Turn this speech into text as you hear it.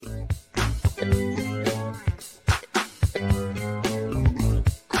It's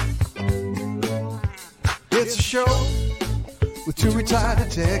a show with two retired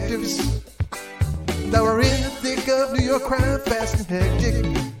detectives that were in the thick of New York crime, fast and hectic.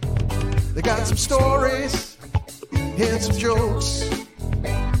 They got some stories and some jokes,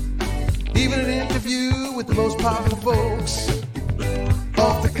 even an interview with the most popular folks.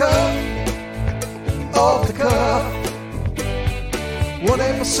 Off the cuff, one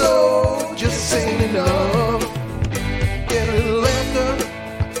episode just ain't enough. Get a little laughter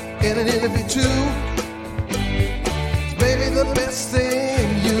and an interview too. It's maybe the best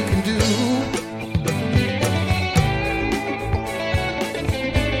thing you can do.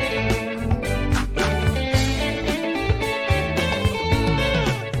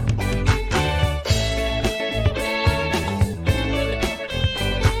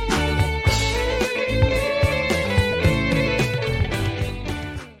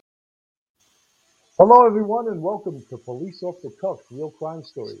 Hello, everyone, and welcome to Police Off the Cuff, Real Crime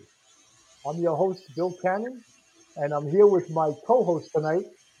Stories. I'm your host, Bill Cannon, and I'm here with my co-host tonight,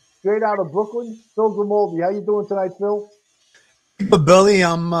 straight out of Brooklyn, Phil Grimaldi. How you doing tonight, Phil? Billy,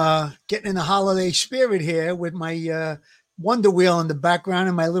 I'm getting in the holiday spirit here with my Wonder Wheel in the background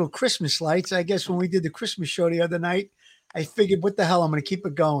and my little Christmas lights. I guess when we did the Christmas show the other night, I figured, what the hell, I'm going to keep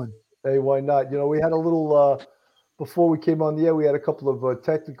it going. Hey, why not? You know, we had a little... Before we came on the air, we had a couple of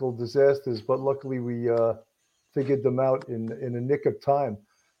technical disasters, but luckily we figured them out in a nick of time.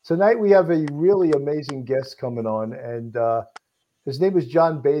 Tonight we have a really amazing guest coming on, and his name is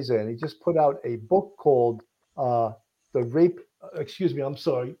John Beza, and he just put out a book called The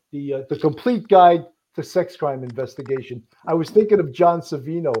Complete Guide to Sex Crime Investigation. I was thinking of John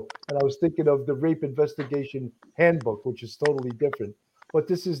Savino, and I was thinking of the Rape Investigation Handbook, which is totally different. But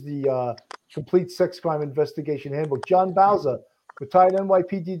this is the Complete Sex Crime Investigation Handbook. John Beza, retired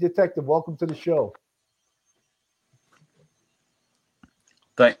NYPD detective. Welcome to the show.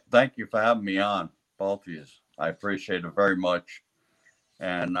 Thank you for having me on, both of you. I appreciate it very much.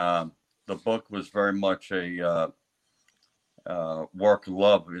 And the book was very much a work of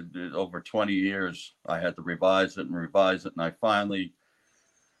love. Over 20 years, I had to revise it, and I finally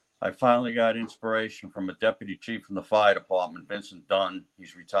got inspiration from a deputy chief in the fire department, Vincent Dunn.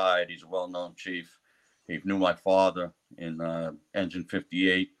 He's retired. He's a well-known chief. He knew my father in Engine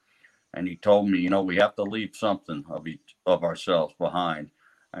 58, and he told me, we have to leave something of ourselves behind.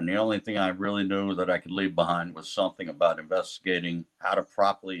 And the only thing I really knew that I could leave behind was something about investigating, how to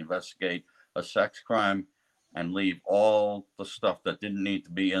properly investigate a sex crime and leave all the stuff that didn't need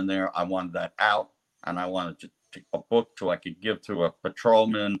to be in there. I wanted that out, and I wanted a book I could give to a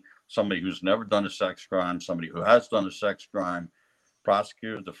patrolman, somebody who's never done a sex crime, somebody who has done a sex crime,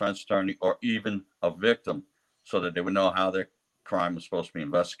 prosecutor, defense attorney, or even a victim, so that they would know how their crime was supposed to be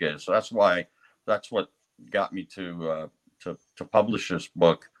investigated. So that's what got me to publish this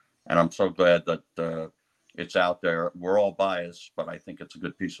book, and I'm so glad that it's out there. We're all biased, but I think it's a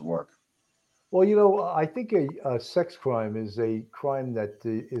good piece of work. Well, I think a sex crime is a crime that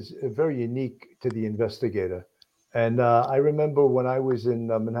is very unique to the investigator. And I remember when I was in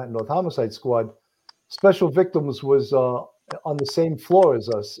Manhattan North Homicide Squad, Special Victims was on the same floor as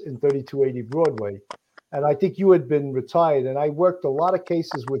us in 3280 Broadway. And I think you had been retired, and I worked a lot of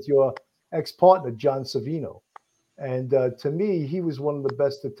cases with your ex-partner, John Savino. And to me, he was one of the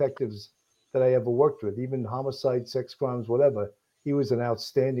best detectives that I ever worked with, even homicide, sex crimes, whatever. He was an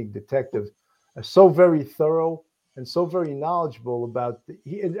outstanding detective, so very thorough and so very knowledgeable about.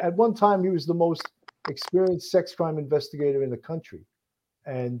 At one time, he was the most experienced sex crime investigator in the country,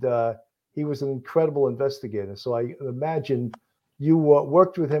 and he was an incredible investigator. So I imagine you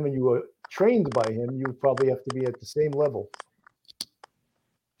worked with him and you were trained by him. You probably have to be at the same level.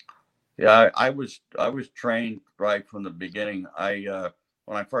 Yeah, I was trained right from the beginning.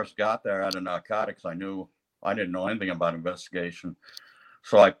 When I first got there out of narcotics, I didn't know anything about investigation.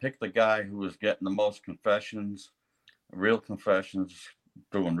 So I picked the guy who was getting the most confessions, real confessions,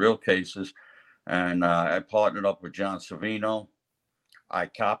 doing real cases. And I partnered up with John Savino. I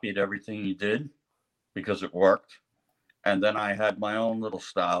copied everything he did because it worked. And then I had my own little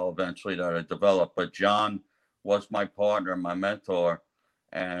style eventually that I developed. But John was my partner, my mentor.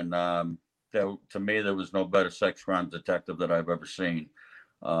 And to me, there was no better sex crime detective that I've ever seen.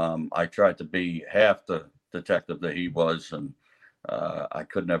 I tried to be half the detective that he was, and I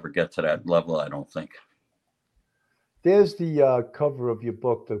could never get to that level, I don't think. There's the cover of your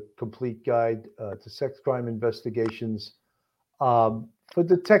book, The Complete Guide to Sex Crime Investigations. For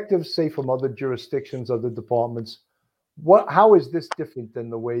detectives, say from other jurisdictions, other departments, how is this different than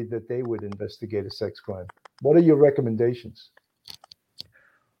the way that they would investigate a sex crime? What are your recommendations?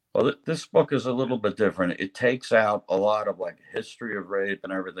 Well, this book is a little bit different. It takes out a lot of like history of rape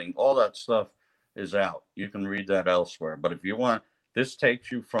and everything. All that stuff is out. You can read that elsewhere. But if you want, this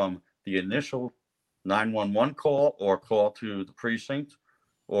takes you from the initial 911 call or call to the precinct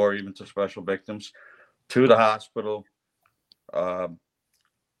or even to special victims to the hospital, to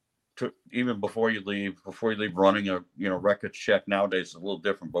even before you leave running a records check. Nowadays it's a little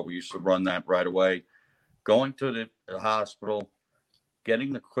different, but we used to run that right away. Going to the hospital,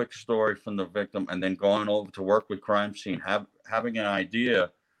 getting the quick story from the victim, and then going over to work with crime scene, having an idea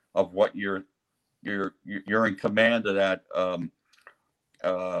of what you're in command of that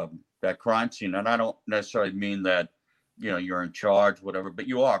crime scene. And I don't necessarily mean that you're in charge, whatever, but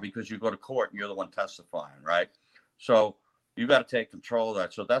you are, because you go to court and you're the one testifying, right? So you got to take control of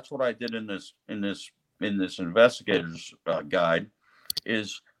that. So that's what I did in this investigator's guide.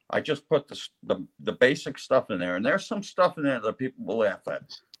 Is I just put the basic stuff in there, and there's some stuff in there that people will laugh at.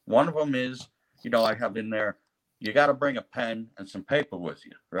 One of them is, I have in there, you got to bring a pen and some paper with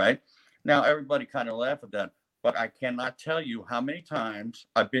you, right? Now, everybody kind of laugh at that, but I cannot tell you how many times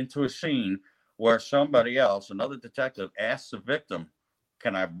I've been to a scene where somebody else, another detective, asks the victim,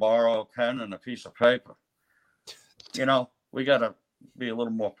 can I borrow a pen and a piece of paper? We got to be a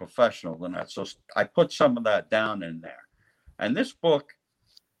little more professional than that. So I put some of that down in there. And this book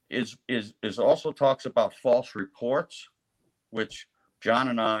is also talks about false reports, which John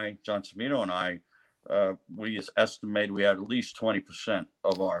Cimino and I, we estimated we had at least 20%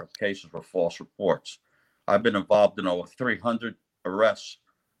 of our cases were false reports. I've been involved in over 300 arrests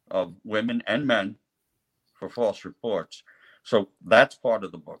of women and men for false reports. So that's part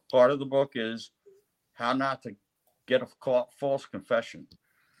of the book. Part of the book is how not to get a false confession.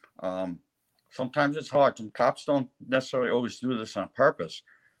 Sometimes it's hard. Some cops don't necessarily always do this on purpose,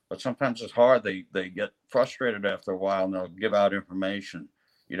 but sometimes it's hard. They get frustrated after a while and they'll give out information,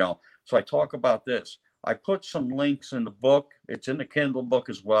 So I talk about this. I put some links in the book. It's in the Kindle book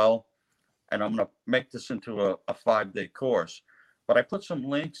as well. And I'm going to make this into a 5-day course. But I put some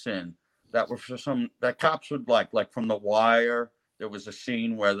links in that were for that cops would like from The Wire. There was a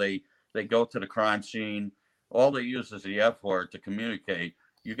scene where they go to the crime scene. All they use is the F word to communicate.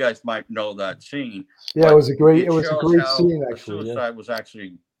 You guys might know that scene. Yeah, it was a great scene, actually. Suicide was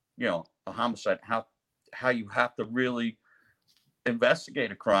actually, a homicide. How you have to really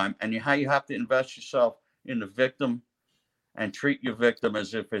investigate a crime, and how you have to invest yourself in the victim and treat your victim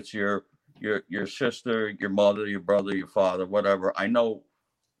as if it's your sister, your mother, your brother, your father, whatever. I know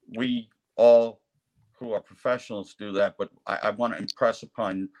we all who are professionals do that, but I want to impress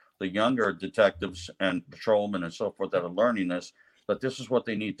upon the younger detectives and patrolmen and so forth that are learning this, that this is what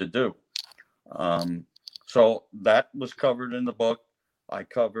they need to do. So that was covered in the book. I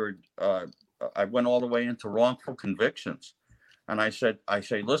covered, I went all the way into wrongful convictions. And I say,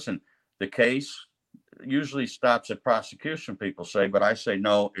 listen, the case usually stops at prosecution, people say, but I say,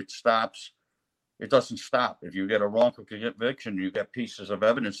 no, it doesn't stop. If you get a wrongful conviction, you get pieces of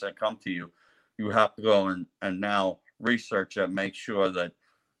evidence that come to you, you have to go and now research and make sure that,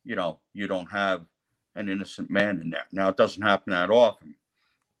 you don't have an innocent man in there. Now, it doesn't happen that often,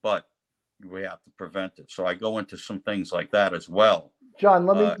 but we have to prevent it. So I go into some things like that as well. John,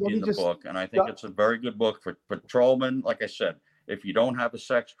 let me in the book. And I think it's a very good book for patrolmen. Like I said, if you don't have a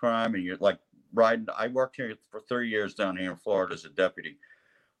sex crime and you're like riding, I worked here for 30 years down here in Florida as a deputy.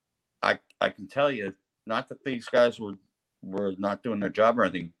 I can tell you, not that these guys were not doing their job or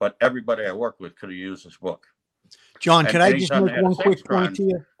anything, but everybody I worked with could have used this book. John, can I just make one quick point to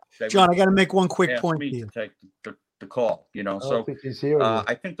you? John, I got to make one quick point to you. Take the call, So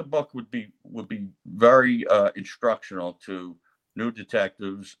I think the book would be very instructional to new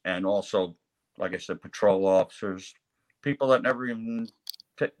detectives and also, like I said, patrol officers, people that never even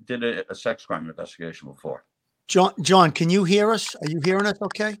did a sex crime investigation before. John, can you hear us? Are you hearing us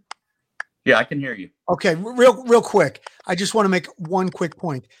okay? Yeah, I can hear you. Okay, real quick. I just want to make one quick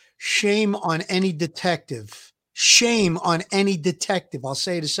point. Shame on any detective. Shame on any detective, I'll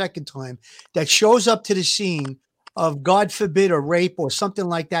say it a second time, that shows up to the scene of, God forbid, a rape or something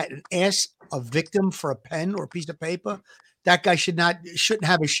like that and asks a victim for a pen or a piece of paper. That guy shouldn't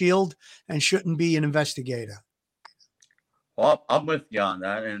have a shield and shouldn't be an investigator. Well, I'm with you on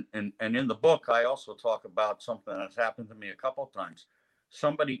that. And in the book, I also talk about something that's happened to me a couple of times.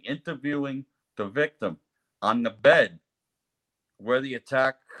 Somebody interviewing the victim on the bed where the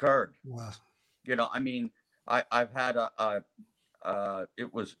attack occurred. Wow. I've had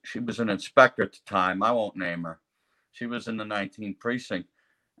she was an inspector at the time. I won't name her. She was in the 19th precinct.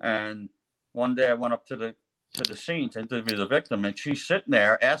 And one day I went up to the scene to interview the victim, and she's sitting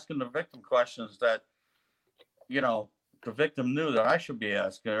there asking the victim questions that, the victim knew that I should be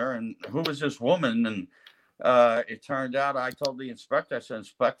asking her, and who was this woman? And it turned out I told the inspector, I said,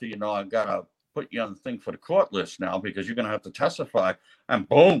 Inspector, I've got to put you on the thing for the court list now because you're going to have to testify. And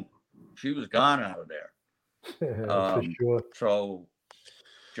boom, she was gone out of there. For sure. So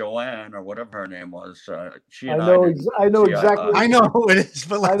Joanne, or whatever her name was, she I and know exactly. I know who it is,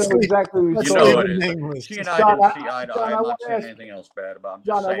 but I know exactly who you know it is. She and I didn't see eye to eye. I'm not saying anything else bad about him.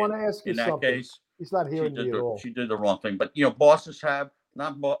 John, I want to ask you in that something. case, he's not hearing me at all. She did the wrong thing. But bosses have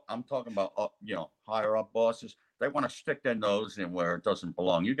I'm talking about higher up bosses. They want to stick their nose in where it doesn't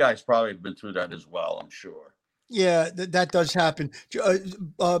belong. You guys probably have been through that as well, I'm sure. Yeah, that does happen.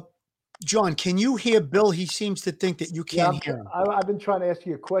 John, can you hear Bill? He seems to think that you can't hear him. I've been trying to ask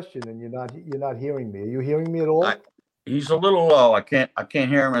you a question, and you're not hearing me. Are you hearing me at all? He's a little low. I can't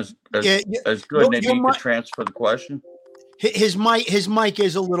hear him as good. Maybe you could transfer the question. His mic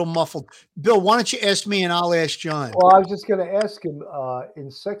is a little muffled. Bill, why don't you ask me and I'll ask John? Well, I was just going to ask him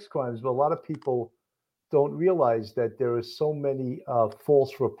in sex crimes, but a lot of people don't realize that there are so many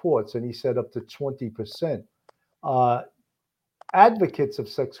false reports, and he said up to 20%. Advocates of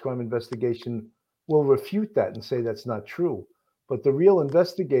sex crime investigation will refute that and say that's not true. But the real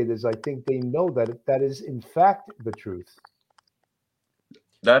investigators, I think they know that that is in fact the truth.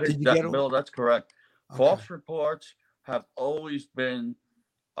 Bill, that's correct. Okay. False reports have always been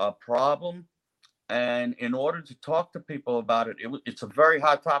a problem. And in order to talk to people about it, it's a very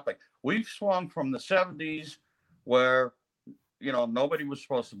hot topic. We've swung from the 70s where, nobody was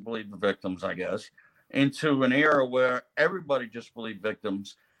supposed to believe the victims, I guess, into an era where everybody just believed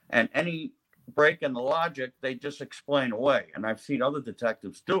victims, and any break in the logic, they just explain away. And I've seen other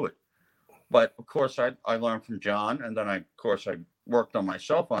detectives do it. But of course, I learned from John, and then I worked on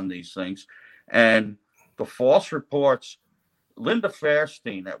myself on these things. And the false reports, Linda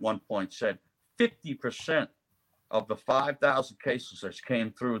Fairstein at one point said 50% of the 5,000 cases that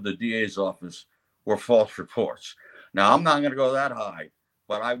came through the DA's office were false reports. Now, I'm not going to go that high,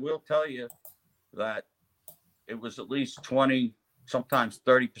 but I will tell you that it was at least 20, sometimes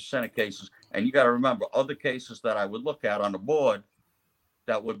 30% of cases. And you got to remember, other cases that I would look at on the board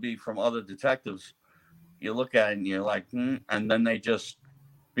that would be from other detectives, you look at it and you're like, and then they just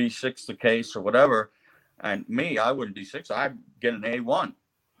B6 the case or whatever. And me, I wouldn't B6. I'd get an A1,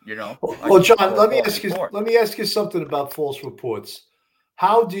 Well, John, let me ask you something about false reports.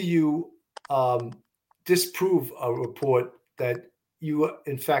 How do you disprove a report that you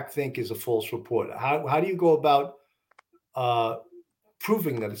in fact think is a false report? How do you go about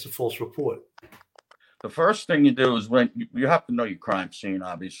proving that it's a false report? The first thing you do is when you have to know your crime scene.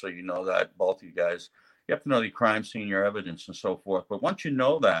 Obviously, you know that, both of you guys. You have to know the crime scene, your evidence, and so forth. But once you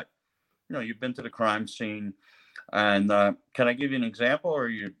know that, you've been to the crime scene. And can I give you an example, or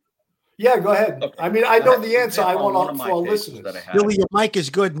you? Yeah, go ahead. Okay. I mean, I know the answer. I want for our listeners. Billy, your mic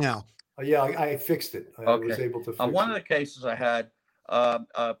is good now. Yeah, I fixed it. I was able to fix it. One of the cases I had,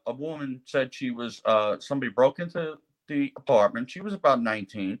 a woman said she was somebody broke into the apartment. She was about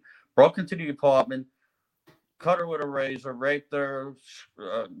 19, broke into the apartment, cut her with a razor, raped her,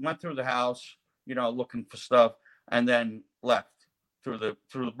 went through the house, looking for stuff, and then left through the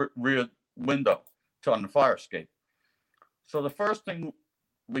rear window on the fire escape. So the first thing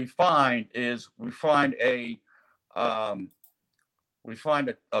we find is a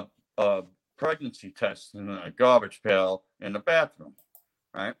pregnancy test in a garbage pail in the bathroom,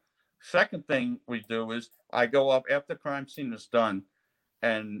 right? Second thing we do is I go up after the crime scene is done,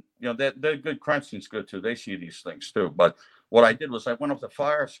 and they're good. Crime scene's good too. They see these things too. But what I did was I went up the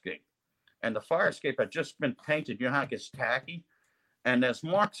fire escape, and the fire escape had just been painted. You know how it gets tacky, and there's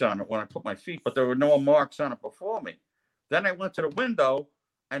marks on it when I put my feet, but there were no marks on it before me. Then I went to the window,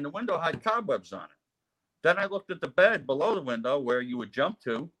 and the window had cobwebs on it. Then I looked at the bed below the window where you would jump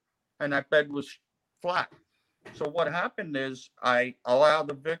to, and that bed was flat. So what happened is I allowed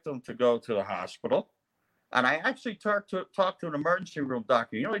the victim to go to the hospital, and I actually talked to an emergency room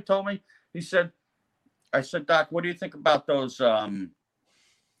doctor. You know what he told me? I said, Doc, what do you think about those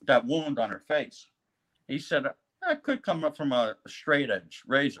that wound on her face? He said, that could come up from a straight edge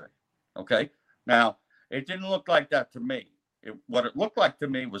razor. Okay. Now, it didn't look like that to me. What it looked like to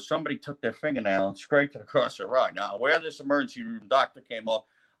me was somebody took their fingernail and scraped it across her eye. Now, where this emergency room doctor came up,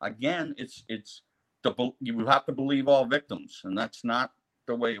 again, you have to believe all victims, and that's not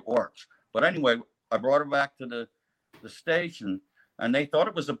the way it works. But anyway, I brought her back to the station, and they thought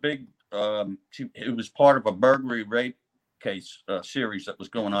it was a big. It was part of a burglary rape case series that was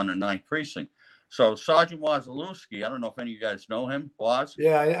going on in 9th Precinct. So Sergeant Wazalewski, I don't know if any of you guys know him, Waz.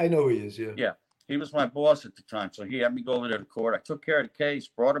 Yeah, I know who he is. Yeah. Yeah. He was my boss at the time, so he had me go over to the court. I took care of the case,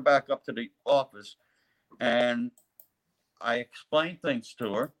 brought her back up to the office, and I explained things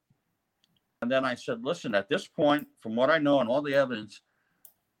to her. And then I said, listen, at this point, from what I know and all the evidence,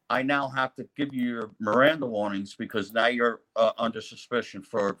 I now have to give you your Miranda warnings because now you're under suspicion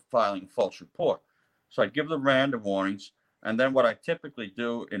for filing a false report. So I give the Miranda warnings. And then what I typically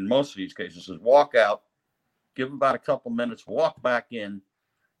do in most of these cases is walk out, give about a couple minutes, walk back in.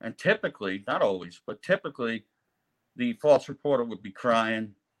 And typically, not always, but typically, the false reporter would be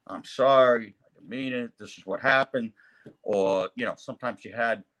crying, I'm sorry, I didn't mean it, this is what happened. Or, sometimes you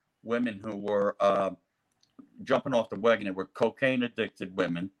had women who were jumping off the wagon. They were cocaine addicted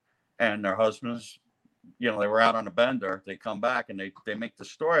women, and their husbands, they were out on a bender. They come back and they make the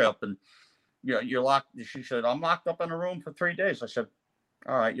story up, and you're locked. She said, I'm locked up in a room for 3 days. I said,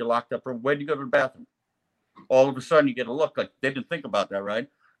 all right, you're locked up. Where'd you go to the bathroom? All of a sudden you get a look like they didn't think about that, right?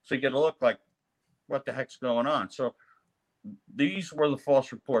 So you get a look like, what the heck's going on? So these were the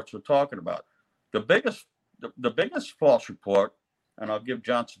false reports we're talking about. The biggest false report, and I'll give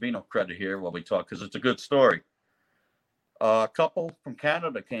John Savino credit here while we talk, because it's a good story. A couple from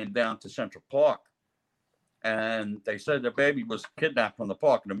Canada came down to Central Park, and they said their baby was kidnapped from the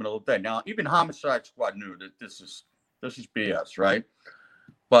park in the middle of the day. Now, even Homicide Squad knew that this is BS, right?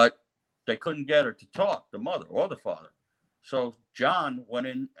 But they couldn't get her to talk, the mother or the father. So John went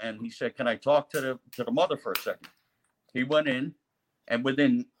in and he said, can I talk to the mother for a second? He went in, and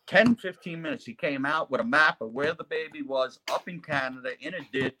within 10, 15 minutes, he came out with a map of where the baby was up in Canada in a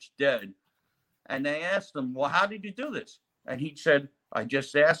ditch, dead. And they asked him, well, how did you do this? And he said, I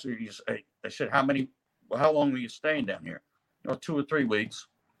just asked her. I said, how long were you staying down here? 2 or 3 weeks.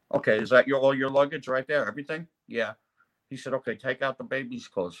 Okay, is that all your luggage right there? Everything? Yeah. He said, okay, take out the baby's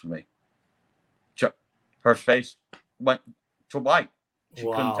clothes for me. Her face went to white. She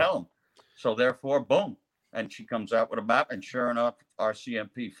couldn't tell him. So therefore, boom. And she comes out with a map, and sure enough, our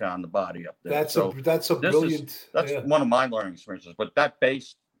CMP found the body up there. That's a brilliant. That's one of my learning experiences. But that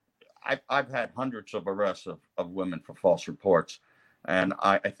base, I've had hundreds of arrests of women for false reports, and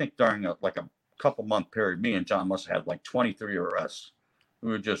I think during a couple month period, me and John must have had like 23 arrests.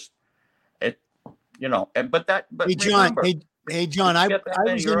 We were just But hey John, remember, hey John, I get that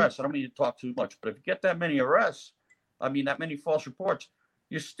many arrests. I don't mean to talk too much, but if you get that many arrests, that many false reports,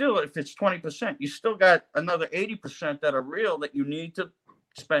 you still, if it's 20%, you still got another 80% that are real that you need to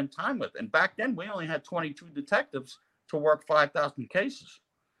spend time with. And back then, we only had 22 detectives to work 5,000 cases.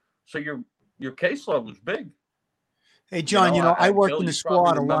 So your caseload was big. Hey, John, I worked in the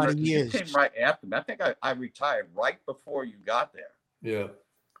squad a lot of years. You came right after me. I think I retired right before you got there. Yeah.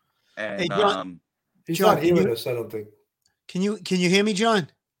 And hey, John, he's not hearing us, I don't think. Can you hear me, John?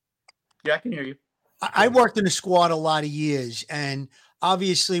 Yeah, I can hear you. I worked in the squad a lot of years, and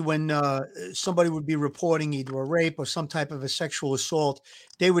obviously when somebody would be reporting either a rape or some type of a sexual assault,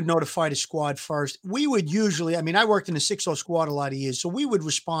 they would notify the squad first. We would usually, I worked in the 6-0 squad a lot of years, so we would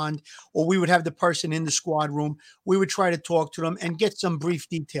respond, or we would have the person in the squad room. We would try to talk to them and get some brief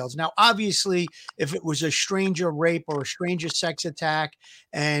details. Now, obviously, if it was a stranger rape or a stranger sex attack,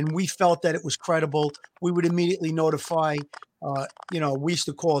 and we felt that it was credible, we would immediately notify. We used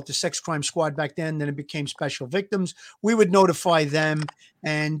to call it the sex crime squad back then. Then it became special victims. We would notify them,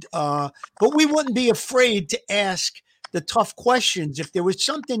 but we wouldn't be afraid to ask the tough questions if there was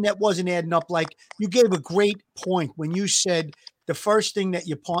something that wasn't adding up. Like you gave a great point when you said the first thing that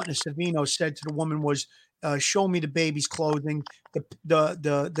your partner Savino said to the woman was, "Show me the baby's clothing."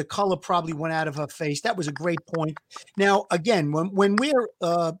 The color probably went out of her face. That was a great point. Now, again, when we're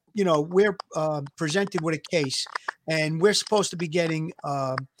presented with a case, and we're supposed to be getting,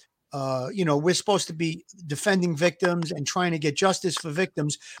 we're supposed to be defending victims and trying to get justice for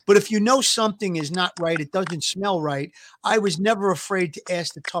victims. But if you know something is not right, it doesn't smell right, I was never afraid to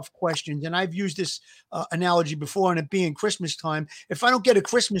ask the tough questions. And I've used this analogy before, and it being Christmas time. If I don't get a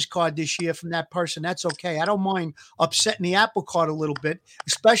Christmas card this year from that person, that's okay. I don't mind upsetting the apple cart a little bit,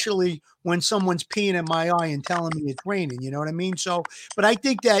 especially when someone's peeing in my eye and telling me it's raining, you know what I mean? So, but I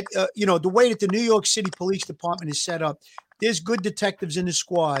think that, the way that the New York City Police Department is set up, there's good detectives in the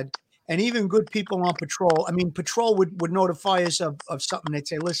squad and even good people on patrol. Patrol would notify us of something. They'd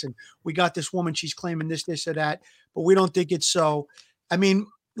say, listen, we got this woman. She's claiming this, this, or that, but we don't think it's so.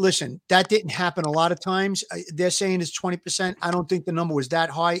 Listen, that didn't happen a lot of times. They're saying it's 20%. I don't think the number was that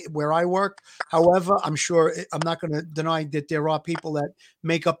high where I work. However, I'm not going to deny that there are people that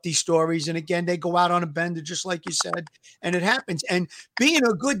make up these stories. And again, they go out on a bender, just like you said, and it happens. And being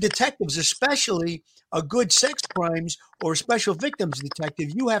a good detectives, especially a good sex crimes or special victims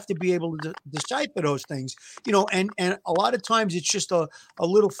detective, you have to be able to decipher those things, and a lot of times it's just a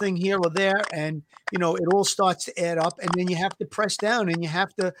little thing here or there, and it all starts to add up, and then you have to press down, and you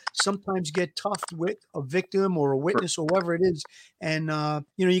have to sometimes get tough with a victim or a witness or whoever it is, and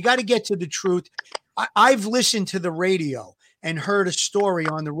you got to get to the truth. I've listened to the radio and heard a story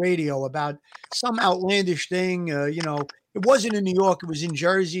on the radio about some outlandish thing. It wasn't in New York. It was in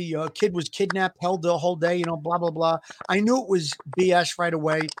Jersey. A kid was kidnapped, held the whole day, blah, blah, blah. I knew it was BS right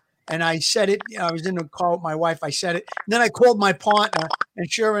away. And I said it. I was in the car with my wife. I said it. And then I called my partner. And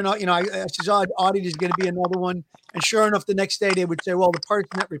sure enough, I said, Artie, there's going to be another one. And sure enough, the next day they would say, well, the person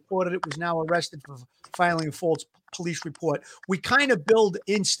that reported it was now arrested for filing a false police report. We kind of build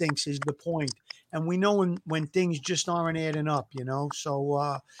instincts is the point. And we know when things just aren't adding up,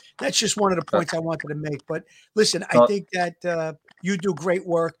 So that's just one of the points I wanted to make. But listen, I think that you do great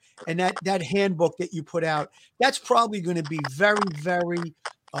work. And that handbook that you put out, that's probably going to be very, very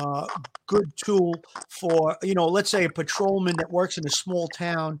good tool for, let's say a patrolman that works in a small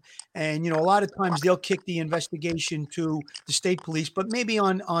town. And, a lot of times they'll kick the investigation to the state police. But maybe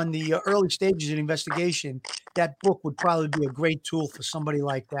on the early stages of the investigation, that book would probably be a great tool for somebody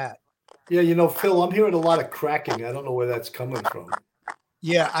like that. Yeah, Phil, I'm hearing a lot of cracking. I don't know where that's coming from.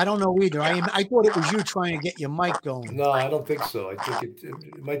 Yeah, I don't know either. I thought it was you trying to get your mic going. No, I don't think so. I think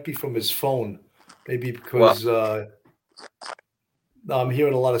it might be from his phone. Maybe because no, I'm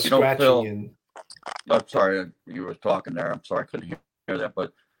hearing a lot of scratching. Phil, I'm sorry you were talking there. I'm sorry I couldn't hear that,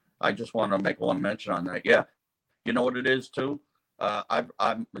 but I just want to make one mention on that. Yeah, you know what it is too?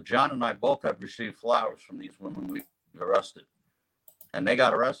 John and I both have received flowers from these women we arrested, and they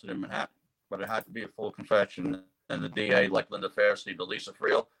got arrested in Manhattan. But it had to be a full confession, and the DA, like Linda Fairstein, to Lisa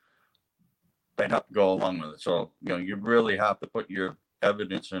Friel, they'd have to go along with it. So, you really have to put your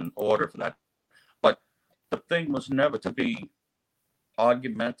evidence in order for that. But the thing was never to be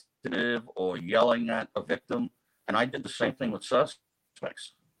argumentative or yelling at a victim. And I did the same thing with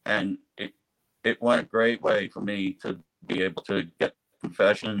suspects. And it went a great way for me to be able to get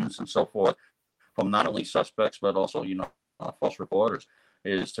confessions and so forth from not only suspects, but also, false reporters,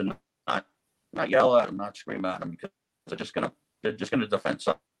 is to not yell at them, not scream at them, because they're just gonna defend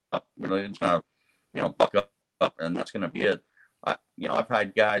stuff up. It's gonna, buck up, and that's gonna be it. I've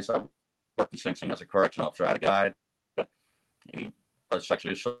had guys. I worked in Sing Sing as a correction officer. I had a guy that he was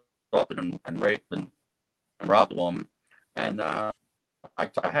sexually assaulted and raped and robbed a woman, and I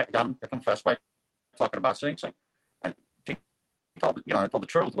had done to confess by talking about Sing Sing, and he told I told the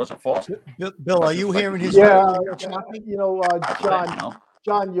truth. It wasn't false. Bill, are you hearing his? Yeah,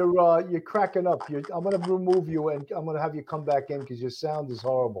 John, you're cracking up. I'm going to remove you, and I'm going to have you come back in because your sound is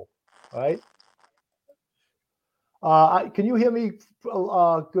horrible. All right. Can you hear me?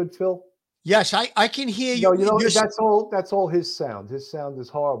 Good, Phil. Yes, I can hear you. That's all his sound. His sound is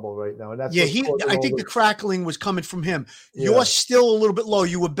horrible right now, and that's I think the crackling was coming from him. Yeah. You're still a little bit low.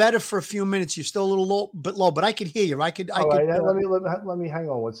 You were better for a few minutes. You're still a little bit low, but I could hear you. Let me hang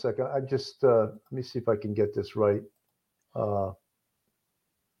on one second. I just let me see if I can get this right.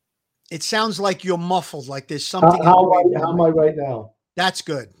 It sounds like you're muffled, like there's something. How am I right now? That's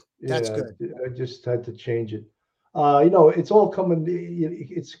good. That's good. I just had to change it. It's all coming.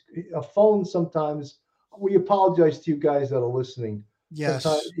 It's a phone sometimes. We apologize to you guys that are listening. Yes.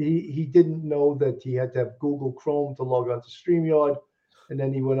 Sometimes he didn't know that he had to have Google Chrome to log on to StreamYard, and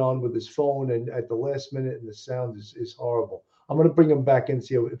then he went on with his phone, and at the last minute, and the sound is horrible. I'm going to bring him back in and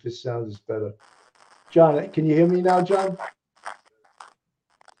see if his sound is better. John, can you hear me now, John?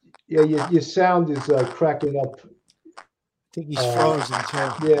 Yeah, your sound is cracking up. I think he's frozen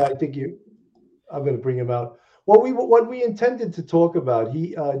too. Yeah, I think I'm going to bring him out. What we intended to talk about,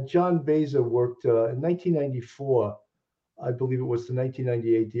 John Beza worked in 1994, I believe it was to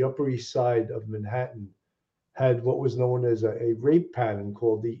 1998. The Upper East Side of Manhattan had what was known as a rape pattern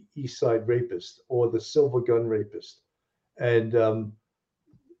called the East Side Rapist or the Silver Gun Rapist, and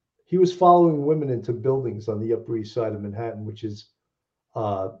he was following women into buildings on the Upper East Side of Manhattan, which is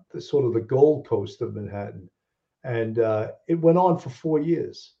the sort of the Gold Coast of Manhattan, and it went on for 4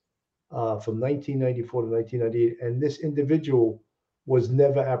 years, from 1994 to 1998, and this individual was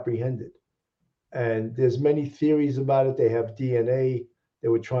never apprehended. And there's many theories about it. They have DNA. They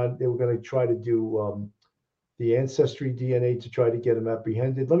were going to try to do the ancestry DNA to try to get him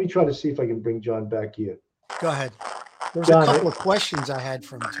apprehended. Let me try to see if I can bring John back here. Go ahead. There's a couple of questions I had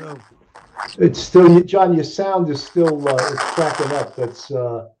from him too. It's still, John, your sound is still it's cracking up. That's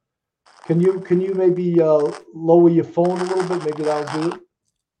can you maybe lower your phone a little bit? Maybe that'll do it.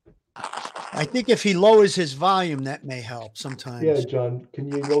 I think if he lowers his volume, that may help sometimes. Yeah, John, can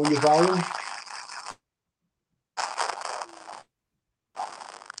you lower your volume?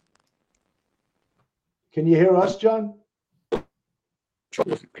 Can you hear us, John? I'm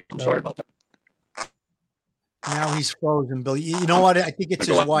sorry about that. Now he's frozen, Bill. You know what? I think it's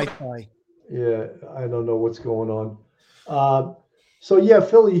his Wi-Fi. Yeah, I don't know what's going on. So yeah,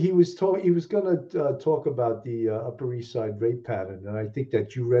 Philly, he was going to talk about the Upper East Side rape pattern, and I think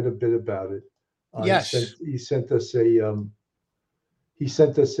that you read a bit about it. Yes. He sent us a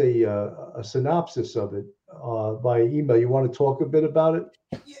synopsis of it by email. You want to talk a bit about it?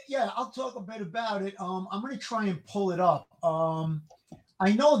 Yeah, I'll talk a bit about it. I'm going to try and pull it up.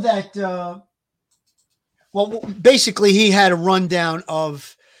 I know that. Well, basically, he had a rundown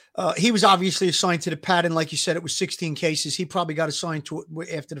of. He was obviously assigned to the pattern, like you said. It was 16 cases. He probably got assigned to it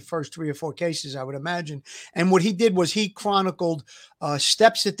after the first 3 or 4 cases, I would imagine. And what he did was he chronicled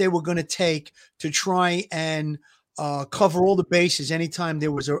steps that they were going to take to try and cover all the bases anytime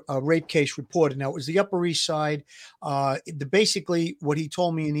there was a rape case reported. Now, it was the Upper East Side. Basically, what he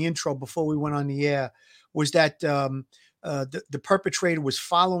told me in the intro before we went on the air was that the perpetrator was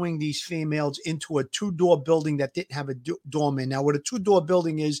following these females into a 2-door building that didn't have a doorman. Now, what a 2-door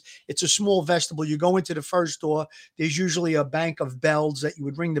building is, it's a small vestibule. You go into the first door. There's usually a bank of bells that you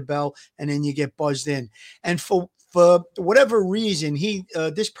would ring the bell, and then you get buzzed in. And for whatever reason,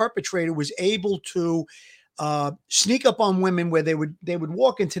 this perpetrator was able to sneak up on women where they would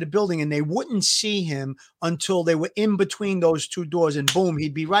walk into the building and they wouldn't see him until they were in between those 2 doors, and boom,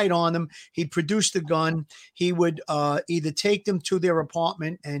 he'd be right on them. He'd produce the gun. He would either take them to their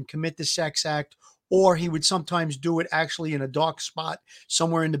apartment and commit the sex act, or he would sometimes do it actually in a dark spot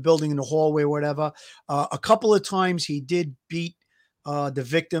somewhere in the building, in the hallway, or whatever. A couple of times he did beat the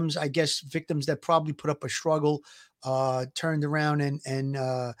victims, I guess victims that probably put up a struggle, turned around and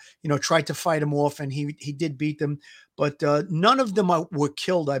tried to fight him off, and he did beat them, but none of them were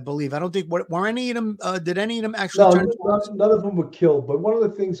killed, I believe. I don't think were any of them. Did any of them actually? None of them were killed. But one of the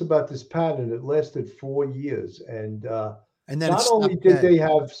things about this pattern, it lasted 4 years, and then not only did they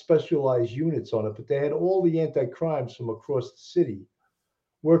have specialized units on it, but they had all the anti-crimes from across the city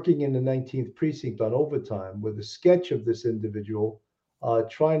working in the 19th precinct on overtime with a sketch of this individual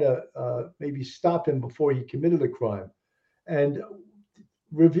trying to maybe stop him before he committed a crime. And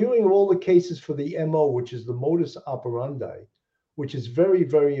reviewing all the cases for the MO, which is the modus operandi, which is very,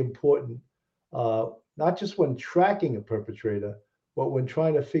 very important, not just when tracking a perpetrator, but when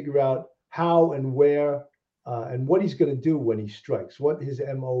trying to figure out how and where and what he's going to do when he strikes, what his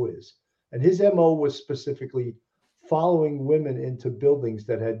MO is. And his MO was specifically following women into buildings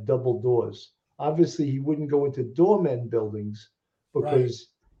that had double doors. Obviously, he wouldn't go into doormen buildings because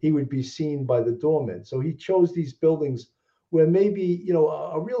he would be seen by the doormen. So he chose these buildings where maybe,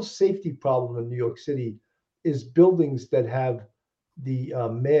 a real safety problem in New York City is buildings that have the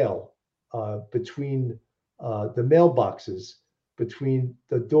mail between the mailboxes, between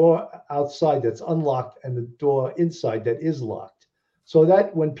the door outside that's unlocked and the door inside that is locked. So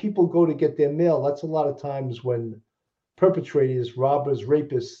that when people go to get their mail, that's a lot of times when perpetrators, robbers,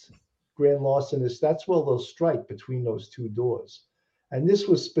 rapists, grand larcenists, that's where they'll strike, between those 2 doors. And this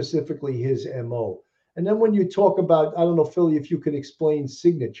was specifically his MO. And then when you talk about, I don't know, Philly, if you could explain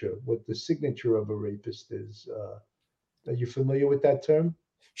signature, what the signature of a rapist is. Are you familiar with that term?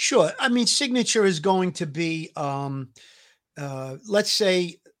 Sure. I mean, signature is going to be, let's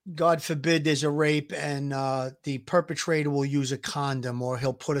say, God forbid, there's a rape and the perpetrator will use a condom, or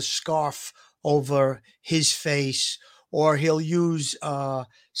he'll put a scarf over his face, or he'll use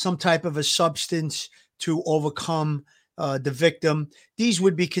some type of a substance to overcome the victim. These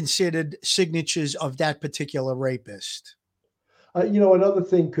would be considered signatures of that particular rapist. Another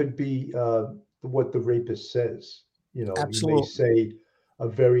thing could be what the rapist says. Absolutely. He may say a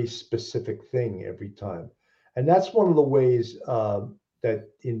very specific thing every time. And that's one of the ways that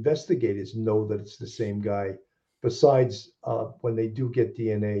investigators know that it's the same guy, besides when they do get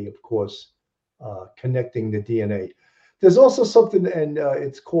DNA, of course, connecting the DNA. There's also something, and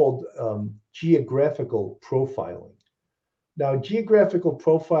it's called geographical profiling. Now, geographical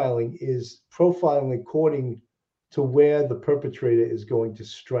profiling is profiling according to where the perpetrator is going to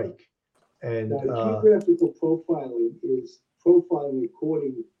strike. And geographical profiling is profiling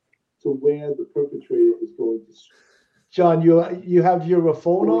according to where the perpetrator is going to strike. John, you have your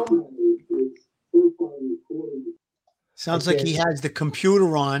phone on? Sounds like he has the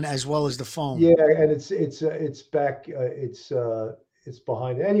computer on as well as the phone. Yeah, and it's back. It's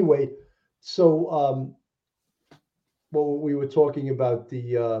behind. Anyway, so well, we were talking about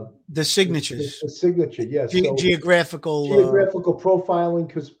the signatures. The signature, yes. Geographical profiling,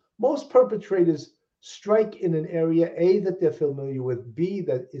 because most perpetrators strike in an area, A, that they're familiar with, B,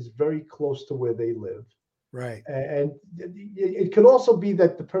 that is very close to where they live. Right. And it could also be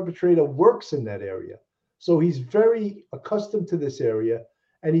that the perpetrator works in that area. So he's very accustomed to this area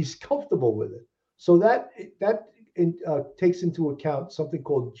and he's comfortable with it. So that takes into account something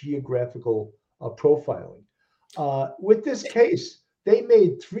called geographical profiling. With this case, they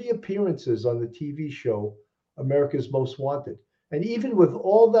made 3 appearances on the TV show America's Most Wanted. And even with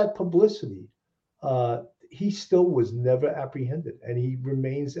all that publicity, he still was never apprehended, and he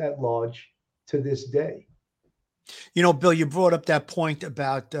remains at large to this day. You know, Bill, you brought up that point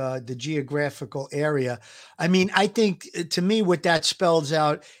about the geographical area. I mean, I think to me, what that spells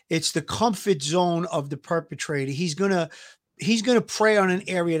out, it's the comfort zone of the perpetrator. He's gonna prey on an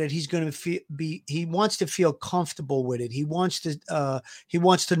area that he's gonna he wants to feel comfortable with it. He wants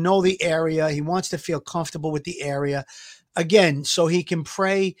to know the area. He wants to feel comfortable with the area. Again, so he can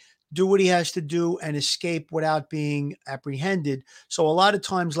prey, do what he has to do, and escape without being apprehended. So a lot of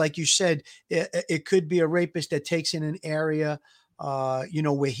times, like you said, it could be a rapist that takes in an area,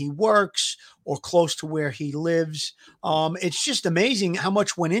 where he works or close to where he lives. It's just amazing how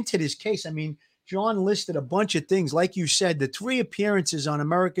much went into this case. I mean, John listed a bunch of things. Like you said, the 3 appearances on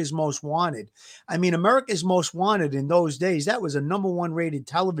America's Most Wanted. I mean, America's Most Wanted in those days, that was a #1 rated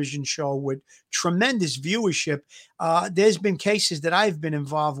television show with tremendous viewership. There's been cases that I've been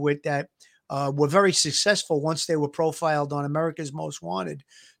involved with that were very successful once they were profiled on America's Most Wanted.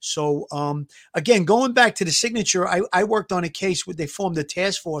 So, again, going back to the signature, I worked on a case where they formed a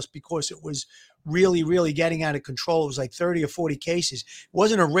task force because it was really, really getting out of control. It was like 30 or 40 cases. It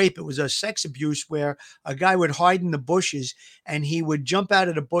wasn't a rape. It was a sex abuse where a guy would hide in the bushes and he would jump out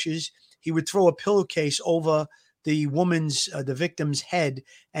of the bushes. He would throw a pillowcase over the victim's head,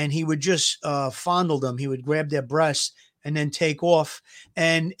 and he would just fondle them. He would grab their breasts and then take off.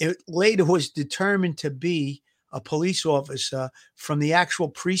 And it later was determined to be a police officer from the actual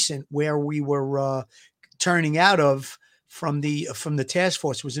precinct where we were turning out of from the task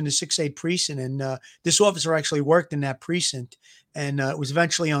force. It was in the 6A precinct. And this officer actually worked in that precinct, and it was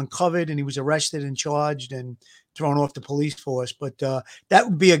eventually uncovered, and he was arrested and charged and thrown off the police force. But that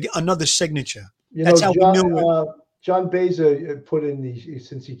would be another signature. That's how we knew. John Beza put in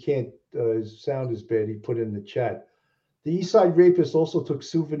since he can't, his sound is bad, he put in the chat. The Eastside rapist also took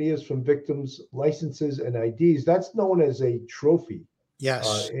souvenirs from victims, licenses, and IDs. That's known as a trophy.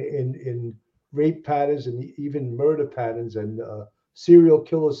 Yes. In rape patterns and even murder patterns and serial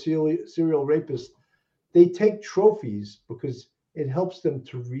killers, serial rapists, they take trophies because it helps them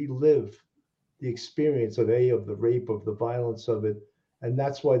to relive the experience of the rape, of the violence of it. And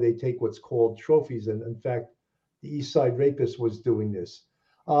that's why they take what's called trophies. And in fact, the Eastside rapist was doing this.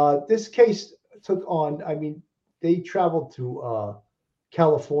 This case took on, they traveled to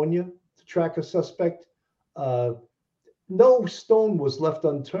California to track a suspect. No stone was left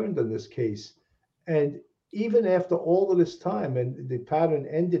unturned in this case. And even after all of this time, and the pattern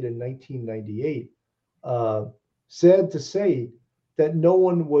ended in 1998, sad to say that no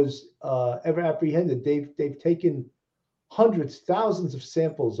one was ever apprehended. They've taken hundreds, thousands of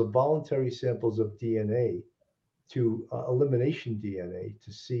samples, of voluntary samples of DNA to elimination DNA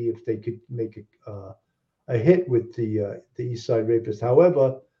to see if they could make a hit with the Eastside rapist.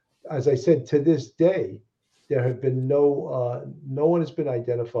 However, as I said, to this day, there have been no one has been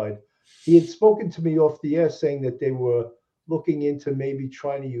identified. He had spoken to me off the air saying that they were looking into maybe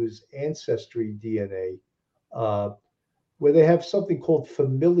trying to use ancestry DNA, where they have something called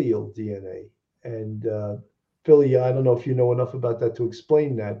familial DNA. And Philly, I don't know if you know enough about that to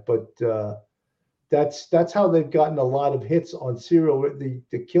explain that, but that's how they've gotten a lot of hits on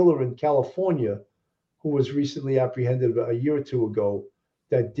the killer in California, who was recently apprehended a year or two ago,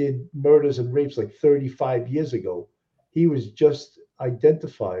 that did murders and rapes like 35 years ago. He was just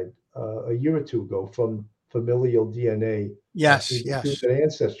identified a year or two ago from familial DNA. Yes. Through an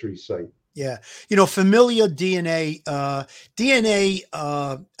ancestry site. Yeah. Familial DNA,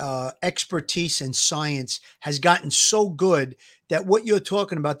 expertise and science has gotten so good that what you're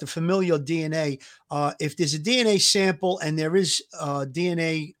talking about, the familial DNA, if there's a DNA sample and there is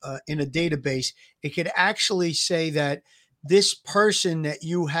DNA in a database, it could actually say that this person that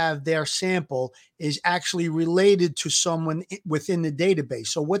you have their sample is actually related to someone within the database.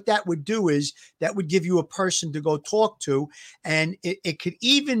 So what that would do is that would give you a person to go talk to. And it could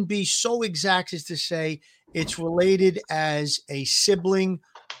even be so exact as to say it's related as a sibling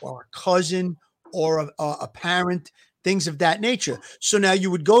or a cousin or a parent, things of that nature. So now you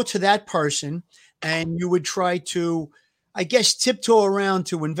would go to that person and you would try to, I guess, tiptoe around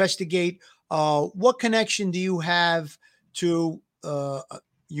to investigate what connection do you have to,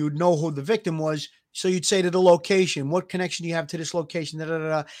 you'd know who the victim was. So you'd say to the location, what connection do you have to this location? Da, da, da,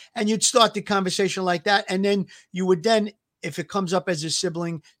 da. And you'd start the conversation like that. And then you would then if it comes up as a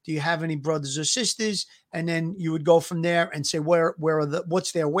sibling, do you have any brothers or sisters? And then you would go from there and say,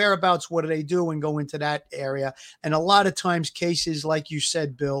 what's their whereabouts? What do they do? And go into that area. And a lot of times cases, like you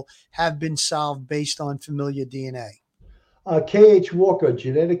said, Bill, have been solved based on familiar DNA. K.H. Walker,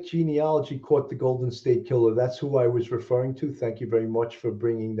 Genetic Genealogy caught the Golden State Killer. That's who I was referring to. Thank you very much for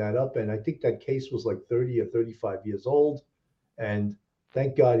bringing that up. And I think that case was like 30 or 35 years old. And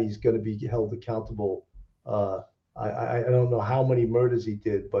thank God he's going to be held accountable. I don't know how many murders he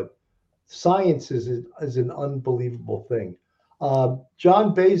did, but science is an unbelievable thing.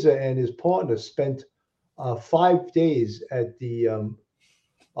 John Beza and his partner spent 5 days at the,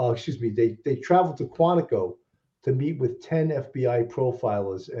 they traveled to Quantico to meet with 10 FBI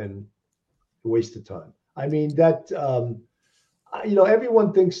profilers, and a waste of time. I mean, that,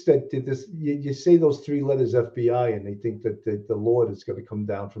 everyone thinks that this, you say those 3 letters FBI and they think that the Lord is going to come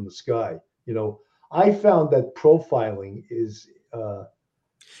down from the sky. I found that profiling is,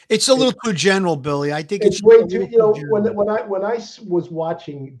 it's a little too general, Billy. I think it's way too, when I was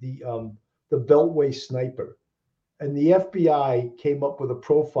watching the Beltway Sniper, and the FBI came up with a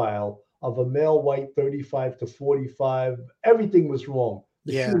profile of a male white 35 to 45. Everything was wrong.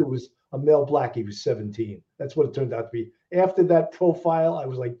 The shooter was a male black. He was 17. That's what it turned out to be. After that profile, I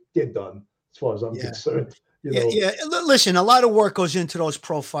was like, they're done as far as I'm concerned. Listen, a lot of work goes into those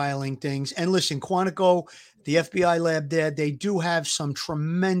profiling things. And listen, Quantico, the FBI lab there, they do have some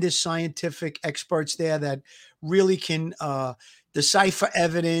tremendous scientific experts there that really can decipher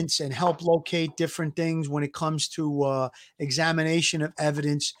evidence and help locate different things when it comes to examination of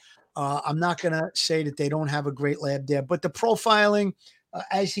evidence. I'm not going to say that they don't have a great lab there, but the profiling,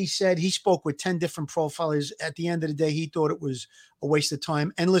 as he said, he spoke with 10 different profilers. At the end of the day, he thought it was a waste of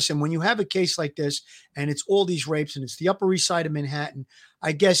time. And listen, when you have a case like this and it's all these rapes and it's the Upper East Side of Manhattan,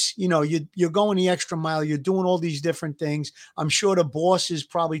 I guess, you're going the extra mile. You're doing all these different things. I'm sure the bosses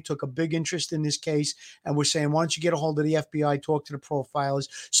probably took a big interest in this case and were saying, why don't you get a hold of the FBI, talk to the profilers?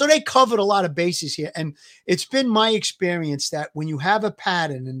 So they covered a lot of bases here. And it's been my experience that when you have a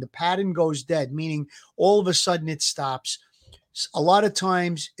pattern and the pattern goes dead, meaning all of a sudden it stops, a lot of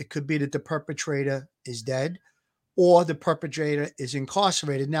times it could be that the perpetrator is dead or the perpetrator is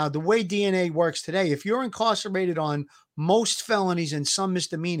incarcerated. Now, the way DNA works today, if you're incarcerated on most felonies and some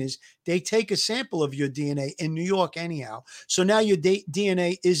misdemeanors, they take a sample of your DNA in New York anyhow. So now your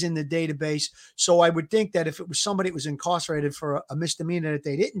DNA is in the database. So I would think that if it was somebody that was incarcerated for a misdemeanor that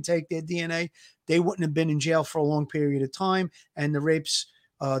they didn't take their DNA, they wouldn't have been in jail for a long period of time. And the rapes,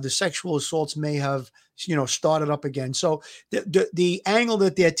 the sexual assaults may have, started up again. So the angle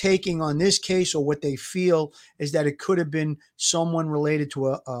that they're taking on this case, or what they feel, is that it could have been someone related to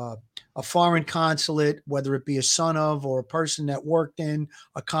a foreign consulate, whether it be a son of or a person that worked in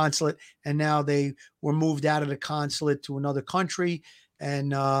a consulate, and now they were moved out of the consulate to another country.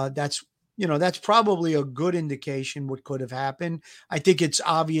 And that's probably a good indication what could have happened. I think it's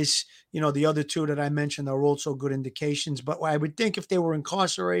obvious, the other 2 that I mentioned are also good indications. But I would think if they were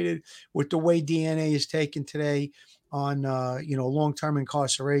incarcerated with the way DNA is taken today on, long-term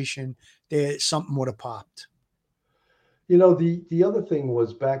incarceration, something would have popped. The other thing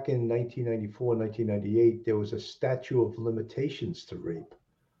was back in 1994, 1998, there was a statute of limitations to rape.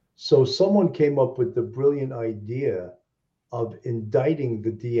 So someone came up with the brilliant idea of indicting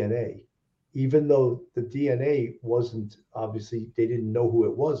the DNA. Even though the DNA wasn't, obviously, they didn't know who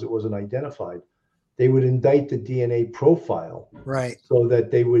it wasn't identified. They would indict the DNA profile, right? So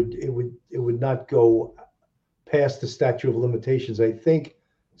that it would not go past the statute of limitations. I think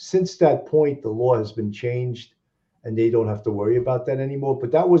since that point, the law has been changed, and they don't have to worry about that anymore.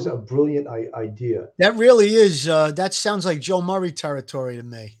 But that was a brilliant idea. That really is. That sounds like Joe Murray territory to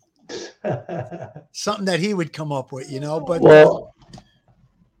me. Something that he would come up with, But well.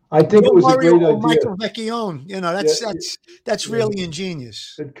 I think it was a great idea. Michael Vecchione, that's really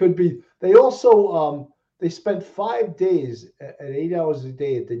ingenious. It could be. They also they spent 5 days at 8 hours a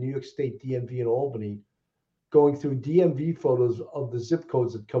day at the New York State DMV in Albany, going through DMV photos of the zip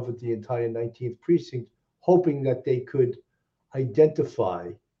codes that covered the entire 19th precinct, hoping that they could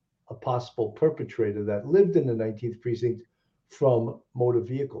identify a possible perpetrator that lived in the 19th precinct from motor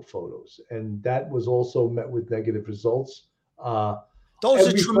vehicle photos, and that was also met with negative results. Those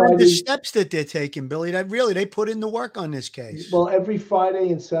are tremendous steps that they're taking, Billy. They put in the work on this case. Well, every Friday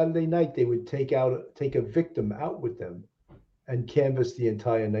and Saturday night, they would take a victim out with them and canvass the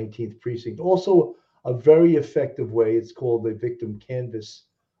entire 19th precinct. Also, a very effective way. It's called a victim canvass,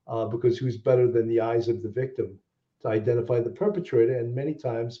 because who's better than the eyes of the victim to identify the perpetrator? And many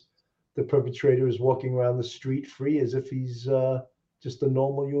times, the perpetrator is walking around the street free as if he's just a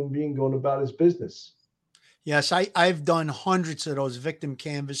normal human being going about his business. Yes, I've done hundreds of those victim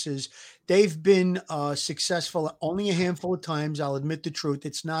canvases. They've been successful only a handful of times. I'll admit the truth.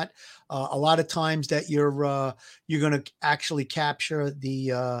 It's not a lot of times that you're going to actually capture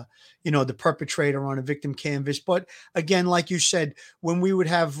the perpetrator on a victim canvas. But again, like you said, when we would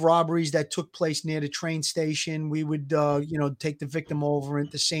have robberies that took place near the train station, we would take the victim over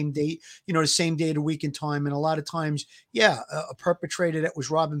at the same date, the same day of the week and time. And a lot of times, yeah, a perpetrator that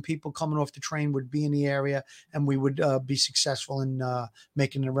was robbing people coming off the train would be in the area, and we would be successful in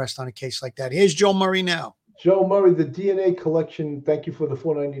making an arrest on a case like that. Here's Joe Murray now. Joe Murray, the DNA collection, thank you for the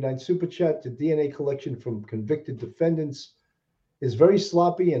 $4.99 super chat. The DNA collection from convicted defendants is very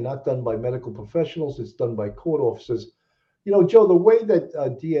sloppy and not done by medical professionals. It's done by court officers. Joe, the way that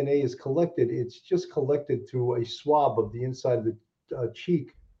DNA is collected, it's just collected through a swab of the inside of the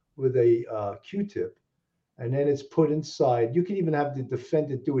cheek with a Q-tip. And then it's put inside. You can even have the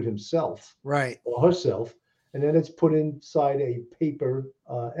defendant do it himself, right, or herself. And then it's put inside a paper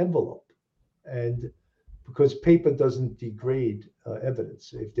envelope. And because paper doesn't degrade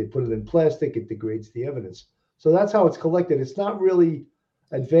evidence. If they put it in plastic, it degrades the evidence. So that's how it's collected. It's not really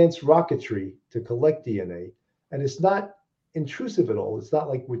advanced rocketry to collect DNA. And it's not intrusive at all. It's not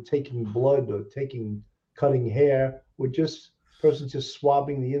like we're taking blood or cutting hair. We're just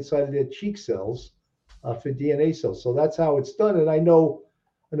swabbing the inside of their cheek cells for DNA cells. So that's how it's done. And I know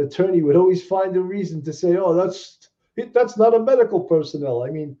an attorney would always find a reason to say, "Oh, that's not a medical personnel." I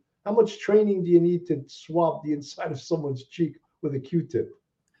mean, how much training do you need to swab the inside of someone's cheek with a Q-tip?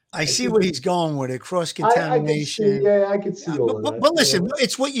 I see where he's going with it. Cross-contamination. I could see all of that. But listen,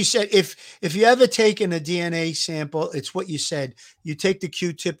 it's what you said. If you ever taken a DNA sample, it's what you said. You take the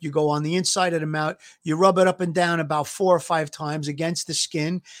Q-tip, you go on the inside of the mouth, you rub it up and down about 4 or 5 times against the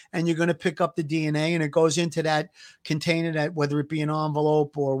skin, and you're going to pick up the DNA, and it goes into that container, that whether it be an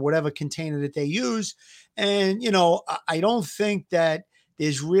envelope or whatever container that they use. And, I don't think that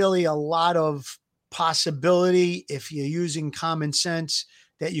there's really a lot of possibility, if you're using common sense,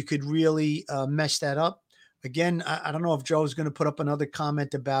 that you could really mess that up. Again, I don't know if Joe's going to put up another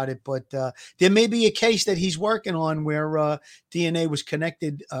comment about it, but there may be a case that he's working on where DNA was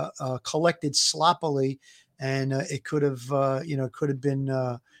collected sloppily, and it could have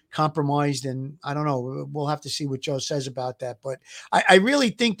been compromised. And I don't know. We'll have to see what Joe says about that. But I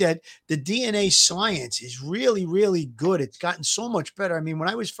really think that the DNA science is really, really good. It's gotten so much better. I mean, when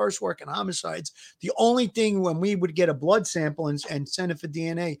I was first working homicides, the only thing when we would get a blood sample and send it for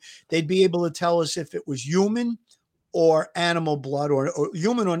DNA, they'd be able to tell us if it was human or animal blood, or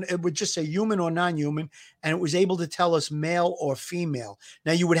human, or it would just say human or non-human, and it was able to tell us male or female.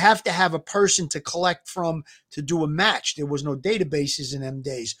 Now, you would have to have a person to collect from to do a match. There was no databases in them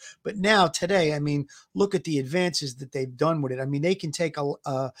days. But now, today, I mean, look at the advances that they've done with it. I mean, they can take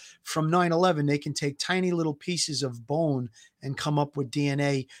from 9/11, they can take tiny little pieces of bone and come up with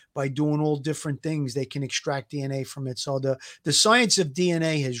DNA by doing all different things. They can extract DNA from it. So the science of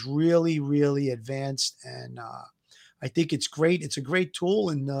DNA has really, really advanced, and I think it's great. It's a great tool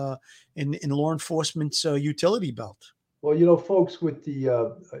in law enforcement's utility belt. Well, folks, with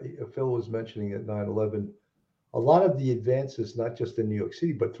the Phil was mentioning at 9/11, a lot of the advances, not just in New York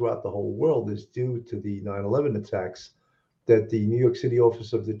City, but throughout the whole world, is due to the 9/11 attacks that the New York City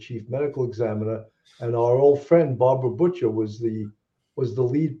office of the chief medical examiner and our old friend Barbara Butcher was the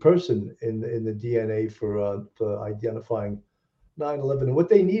lead person in the DNA for identifying 9/11. And what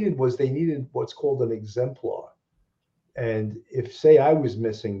they needed what's called an exemplar. And if, say, I was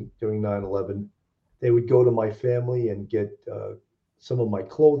missing during 9/11, they would go to my family and get some of my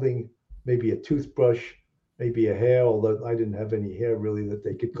clothing, maybe a toothbrush, maybe a hair, although I didn't have any hair really that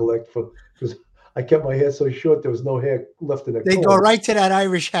they could collect from, because I kept my hair so short, there was no hair left in the They go right to that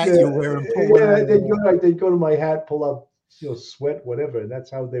Irish hat you wear and pull one out. They'd go to my hat, pull out, sweat, whatever, and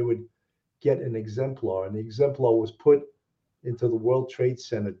that's how they would get an exemplar. And the exemplar was put into the World Trade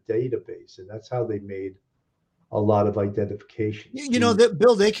Center database, and that's how they made a lot of identification.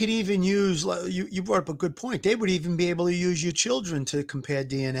 Bill, they could even use, you brought up a good point. They would even be able to use your children to compare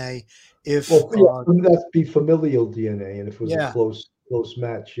DNA. That'd be familial DNA, and if it was a close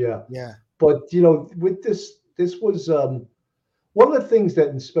match, yeah. But with this was one of the things that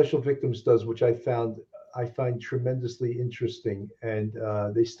in Special Victims does, which I find tremendously interesting, and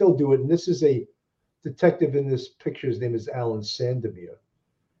they still do it. And this is a detective in this picture. His name is Alan Sandomir.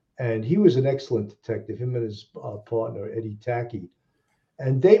 And he was an excellent detective, him and his partner, Eddie Tacky.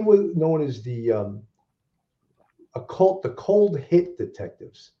 And they were known as the cold hit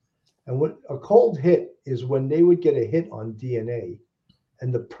detectives. And what a cold hit is when they would get a hit on DNA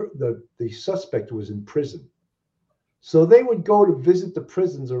and the suspect was in prison. So they would go to visit the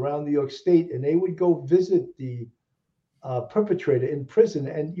prisons around New York State, and they would go visit the perpetrator in prison.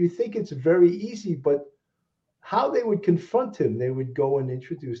 And you think it's very easy, but how they would confront him, they would go and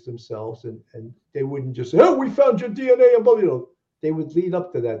introduce themselves, and they wouldn't just say, "Oh, we found your DNA," they would lead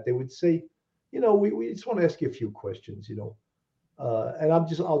up to that. They would say, we just want to ask you a few questions, and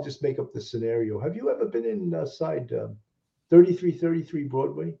I'll just make up the scenario. Have you ever been inside 3333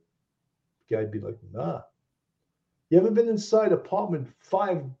 Broadway? Guy'd be like, nah. You ever been inside apartment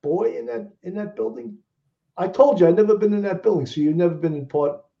 5 boy in that building? I told you I've never been in that building. So you've never been in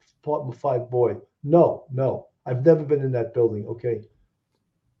apartment 5 boy? No, I've never been in that building. Okay.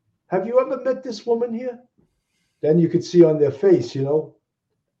 Have you ever met this woman here? Then you could see on their face, no,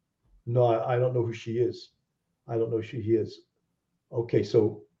 I don't know who she is. I don't know who she is. Okay,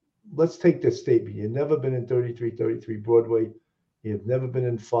 so let's take this statement. You've never been in 3333 Broadway. You've never been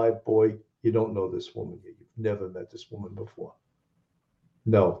in 5 boy. You don't know this woman. You've never met this woman before.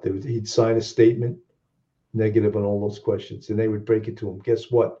 No, he'd sign a statement, negative on all those questions, and they would break it to him. Guess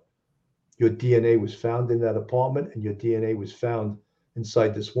what? Your DNA was found in that apartment, and your DNA was found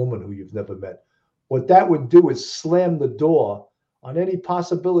inside this woman who you've never met. What that would do is slam the door on any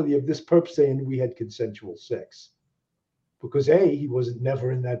possibility of this perp saying we had consensual sex. Because A, he wasn't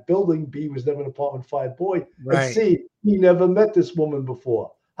never in that building. B, was never in apartment 5 boy. Right. And C, he never met this woman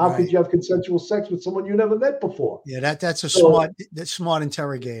before. How Right. could you have consensual sex with someone you never met before? Yeah, that's a So- smart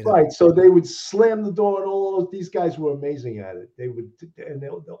interrogator. Right. So they would slam the door, and all those. These guys were amazing at it. They would, and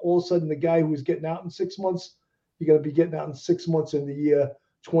all of a sudden, the guy who was getting out in 6 months, you're going to be getting out in 6 months in the year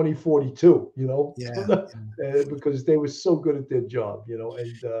 2042. Yeah. Because they were so good at their job.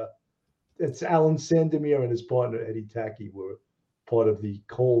 And it's Alan Sandomir and his partner Eddie Tacky were part of the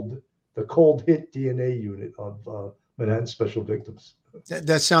cold hit DNA unit of Manhattan Special Victims.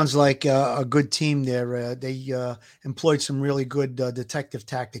 That sounds like a good team there. They employed some really good detective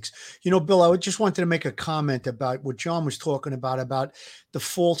tactics. Bill, I just wanted to make a comment about what John was talking about the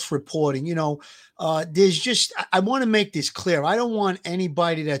false reporting. I want to make this clear. I don't want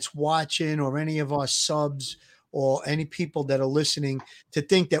anybody that's watching or any of our subs or any people that are listening to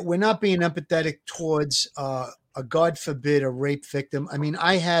think that we're not being empathetic towards God forbid, a rape victim. I mean,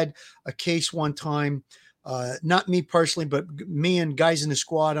 I had a case one time, not me personally, but me and guys in the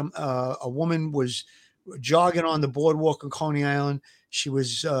squad. A woman was jogging on the boardwalk on Coney Island. She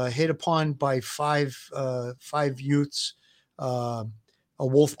was hit upon by five youths, a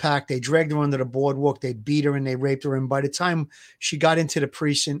wolf pack. They dragged her under the boardwalk. They beat her and they raped her. And by the time she got into the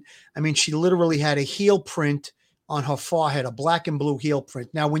precinct, I mean, she literally had a heel print on her forehead, a black and blue heel print.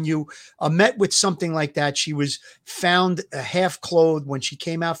 Now, when you are met with something like that, she was found half clothed when she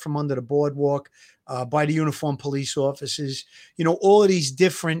came out from under the boardwalk by the uniformed police officers. All of these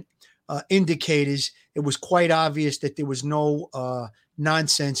different indicators, it was quite obvious that there was no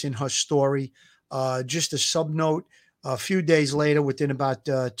nonsense in her story. Just a subnote, a few days later, within about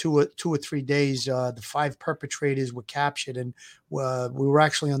 2 or 3 days, the 5 perpetrators were captured, and we were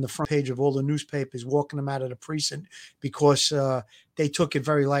actually on the front page of all the newspapers walking them out of the precinct because they took it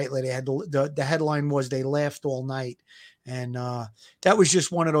very lightly. They had the headline was "They laughed all night," and that was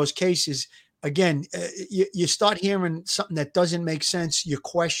just one of those cases. Again, you start hearing something that doesn't make sense, you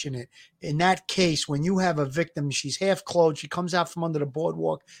question it. In that case, when you have a victim, she's half clothed, she comes out from under the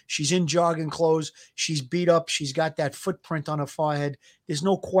boardwalk, she's in jogging clothes, she's beat up, she's got that footprint on her forehead. There's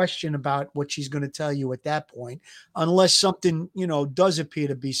no question about what she's going to tell you at that point, unless something, does appear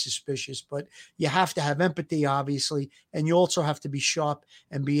to be suspicious. But you have to have empathy, obviously, and you also have to be sharp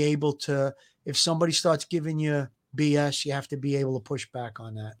and be able to, if somebody starts giving you BS, you have to be able to push back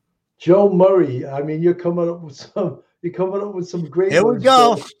on that. Joe Murray, I mean, you're coming up with some great Here we ones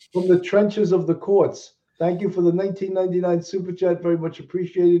go. from the trenches of the courts. Thank you for the 1999 super chat, very much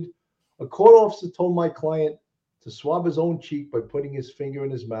appreciated. A court officer told my client to swab his own cheek by putting his finger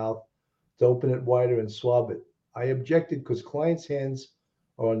in his mouth to open it wider and swab it. I objected because client's hands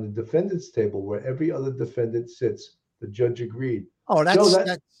are on the defendant's table where every other defendant sits. The judge agreed. Oh,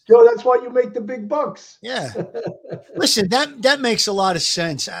 Joe, that's why you make the big bucks. Yeah. Listen, that makes a lot of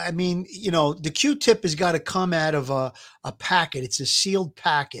sense. I mean, the Q-tip has got to come out of a packet. It's a sealed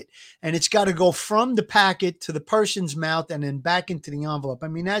packet, and it's got to go from the packet to the person's mouth and then back into the envelope. I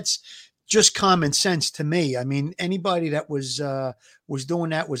mean, that's just common sense to me. I mean, anybody that was doing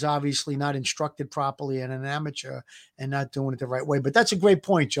that was obviously not instructed properly and an amateur and not doing it the right way. But that's a great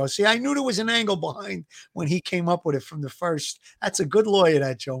point, Joe. See, I knew there was an angle behind when he came up with it from the first. That's a good lawyer,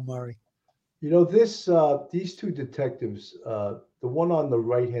 that Joe Murray. These 2 detectives, the one on the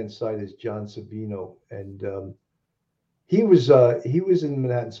right-hand side is John Sabino, and he was in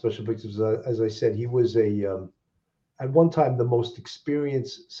Manhattan Special Victims. As I said, he was a at one time the most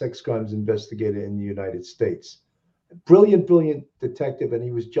experienced sex crimes investigator in the United States. Brilliant detective, and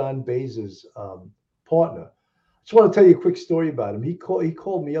he was John Baez's partner. I just want to tell you a quick story about him. He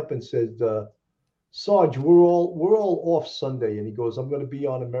called me up and said, Sarge, we're all off Sunday, and he goes, I'm going to be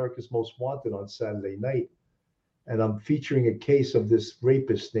on America's Most Wanted on Saturday night, and I'm featuring a case of this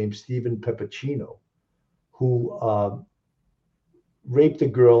rapist named Stephen Pepicino, who raped a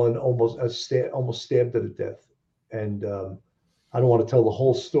girl and almost stabbed her to death. And I don't want to tell the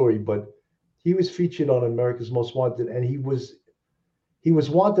whole story, but he was featured on America's Most Wanted, and he was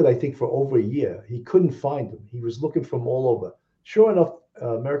wanted, I think, for over a year. He couldn't find him. He was looking for him all over. Sure enough,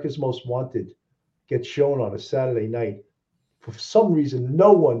 America's Most Wanted gets shown on a Saturday night. For some reason,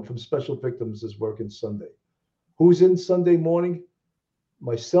 no one from Special Victims is working Sunday. Who's in Sunday morning?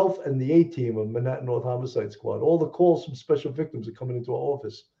 Myself and the A-team of Manhattan North Homicide Squad. All the calls from Special Victims are coming into our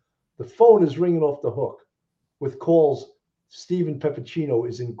office. The phone is ringing off the hook with calls. Stephen Pepicino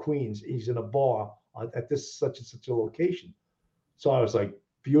is in Queens. He's in a bar at this such and such a location. So I was like,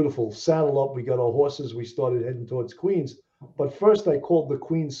 beautiful, saddle up. We got our horses. We started heading towards Queens. But first I called the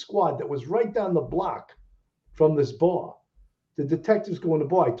Queens squad that was right down the block from this bar. The detectives go in the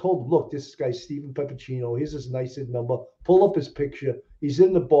bar. I told them, look, this guy, Stephen Pepicino, here's his NYSED number. Pull up his picture. He's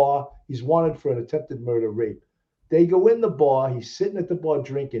in the bar. He's wanted for an attempted murder rape. They go in the bar. He's sitting at the bar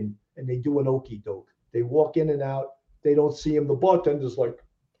drinking, and they do an okey doke. They walk in and out. They don't see him. The bartender's like,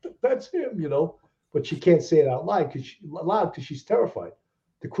 that's him, but she can't say it out loud because she's terrified.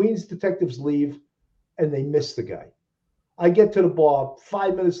 The Queens detectives leave, and they miss the guy. I get to the bar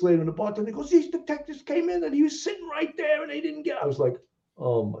 5 minutes later, and the bartender goes, these detectives came in, and he was sitting right there, and they didn't get. I was like,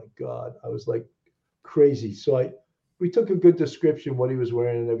 oh my God. I was like crazy. So we took a good description, what he was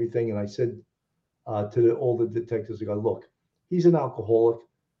wearing and everything, and I said to all the detectives, I go, look, he's an alcoholic.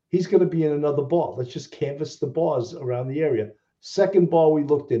 He's going to be in another bar. Let's just canvass the bars around the area. Second bar we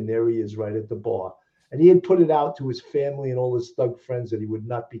looked in, there he is right at the bar. And he had put it out to his family and all his thug friends that he would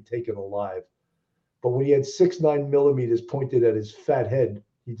not be taken alive. But when he had 6.9 millimeters pointed at his fat head,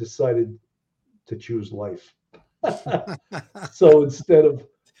 he decided to choose life. So instead of...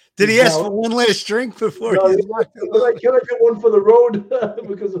 Did he ask for one last drink before? No, can I get one for the road?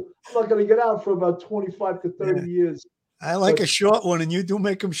 Because I'm not going to get out for about 25 to 30 years. I like a short one, and you do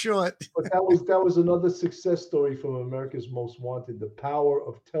make them short. But that was another success story from America's Most Wanted. The power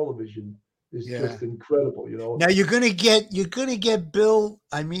of television is just incredible, Now you're gonna get Bill.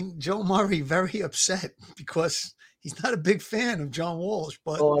 I mean, Joe Murray very upset because he's not a big fan of John Walsh.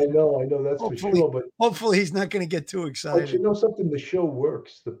 But I know that's for sure. But hopefully he's not going to get too excited. But you know something? The show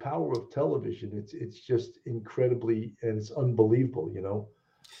works. The power of television. It's just incredibly, and it's unbelievable.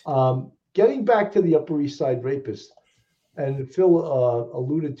 Getting back to the Upper East Side rapist. And Phil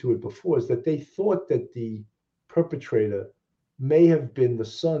alluded to it before, is that they thought that the perpetrator may have been the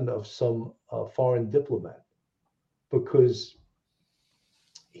son of some foreign diplomat because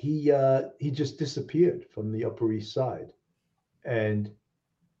he just disappeared from the Upper East Side. And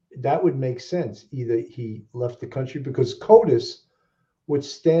that would make sense. Either he left the country because CODIS, which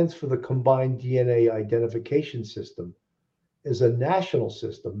stands for the Combined DNA Identification System, is a national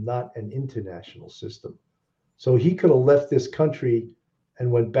system, not an international system. So he could have left this country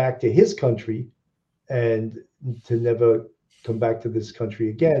and went back to his country and to never come back to this country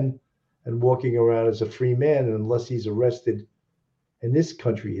again and walking around as a free man. And unless he's arrested in this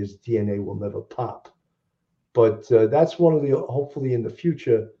country, his DNA will never pop. But that's one of the, hopefully in the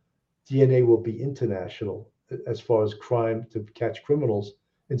future, DNA will be international as far as crime to catch criminals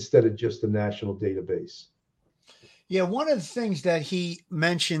instead of just a national database. Yeah, one of the things that he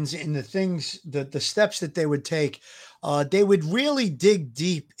mentions in the steps that they would take, they would really dig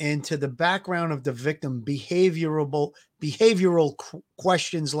deep into the background of the victim, behavioral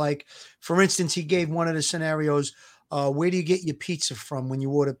questions. Like, for instance, he gave one of the scenarios, where do you get your pizza from when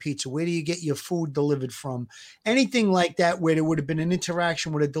you order pizza? Where do you get your food delivered from? Anything like that, where there would have been an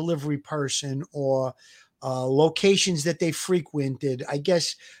interaction with a delivery person or locations that they frequented. I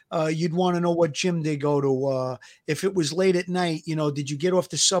guess you'd want to know what gym they go to. If it was late at night, did you get off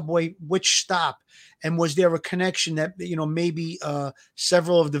the subway? Which stop? And was there a connection that, maybe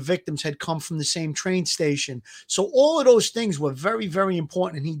several of the victims had come from the same train station? So all of those things were very, very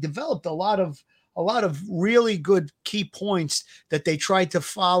important. And he developed a lot of really good key points that they tried to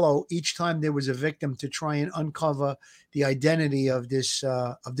follow each time there was a victim to try and uncover the identity of this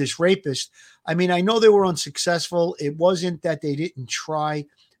rapist. I mean, I know they were unsuccessful. It wasn't that they didn't try.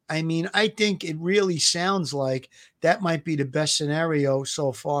 I mean, I think it really sounds like that might be the best scenario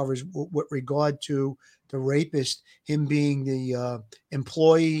so far as with regard to the rapist, him being the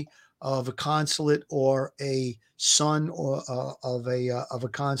employee of a consulate or a son or of a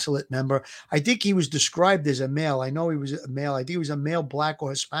consulate member. I think he was described as a male. I know he was a male. I think he was a male, black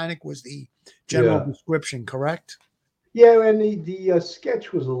or Hispanic was the general description, correct? Yeah, and the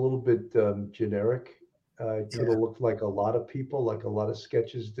sketch was a little bit generic. It could have looked like a lot of people, like a lot of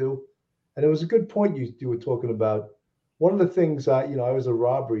sketches do. And it was a good point you were talking about. One of the things, I was a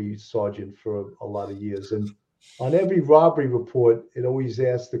robbery sergeant for a lot of years, and on every robbery report, it always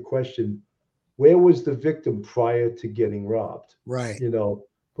asked the question, where was the victim prior to getting robbed? Right.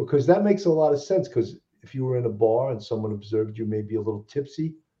 Because that makes a lot of sense. Because if you were in a bar and someone observed you may be a little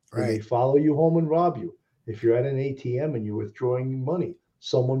tipsy, they may follow you home and rob you. If you're at an ATM and you're withdrawing money,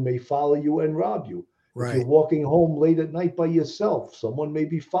 someone may follow you and rob you. Right. If you're walking home late at night by yourself, someone may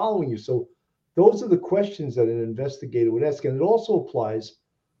be following you. So those are the questions that an investigator would ask. And it also applies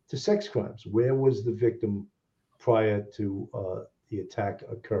to sex crimes. Where was the victim prior to the attack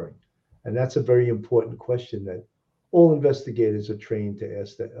occurring? And that's a very important question that all investigators are trained to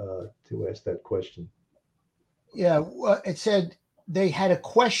ask that question. Yeah, it said they had a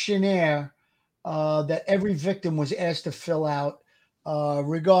questionnaire that every victim was asked to fill out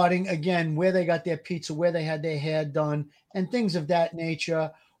regarding, again, where they got their pizza, where they had their hair done, and things of that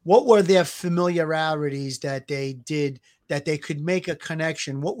nature. What were their familiarities that they did that they could make a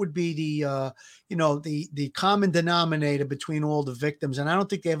connection? What would be the common denominator between all the victims? And I don't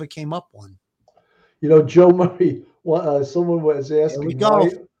think they ever came up one. Joe Murray, someone was asking,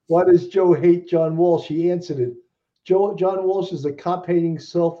 why does Joe hate John Walsh? He answered it. John Walsh is a cop-hating,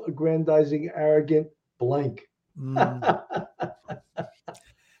 self-aggrandizing, arrogant blank. I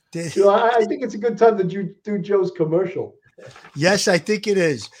think it's a good time to do Joe's commercial. Yes, I think it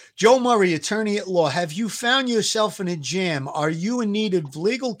is. Joe Murray, attorney at law. Have you found yourself in a jam? Are you in need of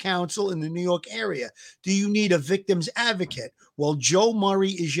legal counsel in the New York area? Do you need a victim's advocate? Well, Joe Murray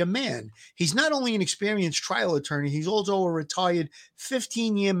is your man. He's not only an experienced trial attorney, he's also a retired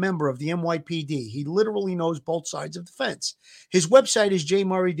 15-year member of the NYPD. He literally knows both sides of the fence. His website is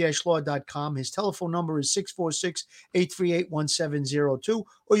jmurray-law.com. His telephone number is 646-838-1702,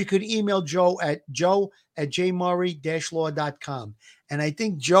 or you could email Joe at jmurray-law.com. And I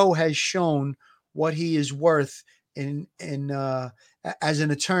think Joe has shown what he is worth in as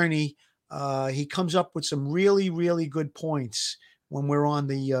an attorney. He comes up with some really, really good points when we're on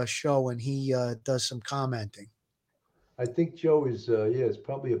the show, and he does some commenting. I think Joe is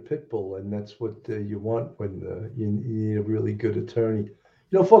probably a pit bull, and that's what you want when you need a really good attorney.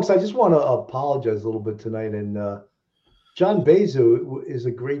 Folks, I just want to apologize a little bit tonight. And John Bezu is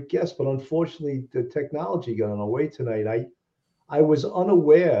a great guest, but unfortunately, the technology got in our way tonight. I was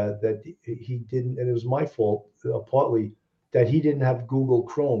unaware that he didn't, and it was my fault partly, that he didn't have Google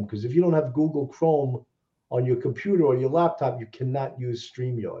Chrome. Because if you don't have Google Chrome on your computer or your laptop, you cannot use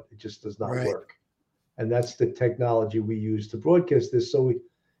StreamYard. It just does not work. And that's the technology we use to broadcast this. So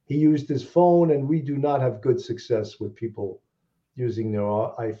he used his phone, and we do not have good success with people using their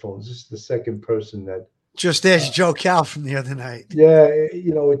iPhones. This is the second person that. Just ask Joe Cal from the other night. Yeah,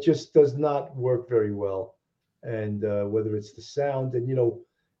 it just does not work very well. And whether it's the sound, and,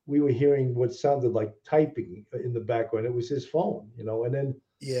 we were hearing what sounded like typing in the background. It was his phone, and then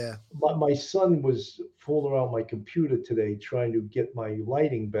my son was fooling around my computer today trying to get my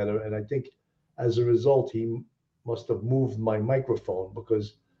lighting better. And I think as a result, he must have moved my microphone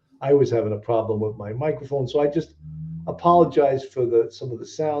because I was having a problem with my microphone. So I just apologize for some of the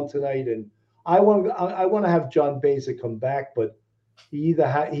sound tonight. And I want to have John Beza come back, but he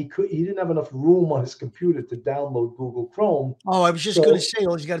didn't have enough room on his computer to download Google Chrome. Oh, I was just going to say,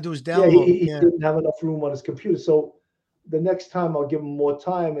 all he's got to do is download. Yeah, he didn't have enough room on his computer. So the next time I'll give him more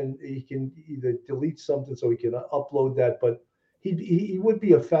time, and he can either delete something so he can upload that. But he would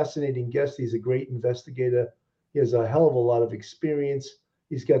be a fascinating guest. He's a great investigator. He has a hell of a lot of experience.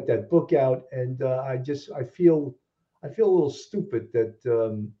 He's got that book out, and I feel a little stupid that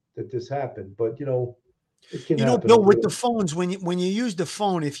this happened. But it can happen. Bill, with the phones, when you use the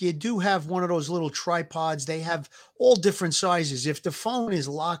phone, if you do have one of those little tripods, they have all different sizes. If the phone is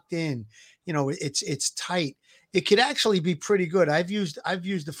locked in, it's tight. It could actually be pretty good. I've used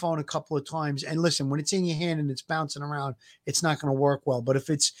the phone a couple of times, and listen, when it's in your hand and it's bouncing around, it's not going to work well. But if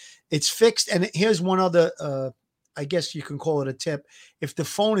it's fixed, and here's one other, I guess you can call it a tip. If the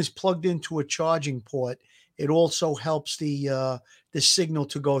phone is plugged into a charging port, it also helps the signal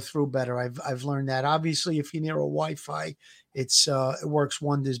to go through better. I've learned that. Obviously, if you're near a Wi-Fi, it works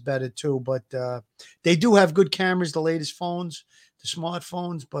wonders better too. But they do have good cameras, the latest phones, the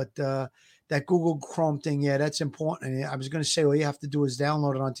smartphones. But that Google Chrome thing, yeah, that's important. And I was going to say, all you have to do is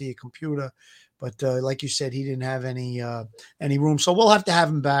download it onto your computer. But like you said, he didn't have any room. So we'll have to have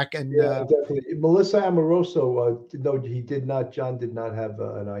him back. And Yeah, definitely. Melissa Amoroso, no, he did not. John did not have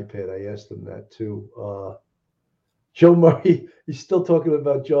an iPad. I asked him that too. Joe Murray, he's still talking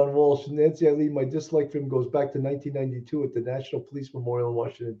about John Walsh. Nancy Eileen, my dislike for him goes back to 1992 at the National Police Memorial in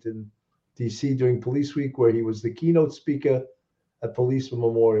Washington, D.C. during Police Week, where he was the keynote speaker at Police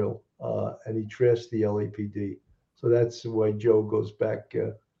Memorial, and he trashed the LAPD. So that's why Joe goes back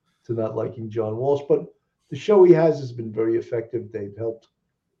to not liking John Walsh. But the show he has been very effective. They've helped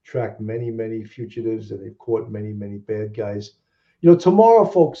track many, many fugitives, and they've caught many, many bad guys. Tomorrow,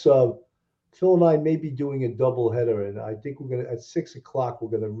 folks, Phil and I may be doing a double header, and I think we're going to, at 6:00, we're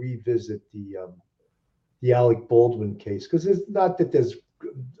going to revisit the Alec Baldwin case, because it's not that there's,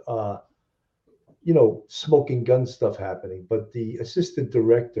 smoking gun stuff happening, but the assistant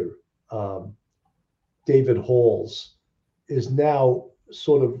director, David Halls, is now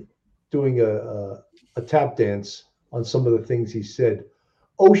sort of doing a tap dance on some of the things he said.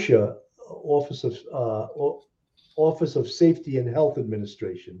 OSHA, Office of Safety and Health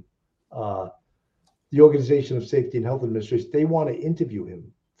Administration, the Organization of Safety and Health Administration, they want to interview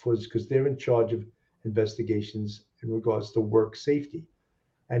him because they're in charge of investigations in regards to work safety.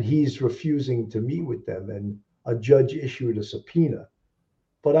 And he's refusing to meet with them, and a judge issued a subpoena.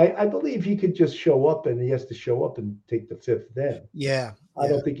 But I believe he could just show up, and he has to show up and take the fifth then. Yeah. I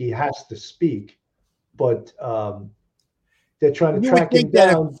don't think he has to speak, but they're trying to track him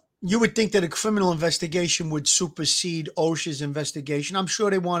down. You would think that a criminal investigation would supersede OSHA's investigation. I'm sure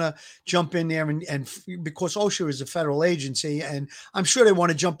they want to jump in there and because OSHA is a federal agency, and I'm sure they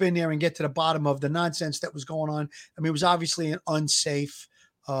want to jump in there and get to the bottom of the nonsense that was going on. I mean, it was obviously an unsafe,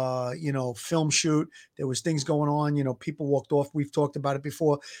 film shoot. There was things going on, people walked off. We've talked about it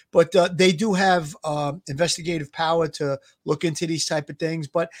before, but they do have investigative power to look into these type of things.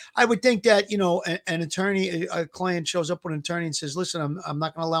 But I would think that, an attorney, a client shows up with an attorney and says, listen, I'm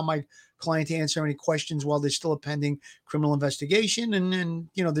not going to allow my client to answer any questions while there's still a pending criminal investigation. And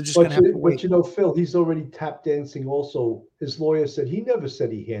they're just going to have to wait. But, Phil, he's already tap dancing also. His lawyer said he never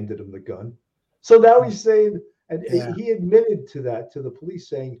said he handed him the gun. So now he's saying, and he admitted to that to the police,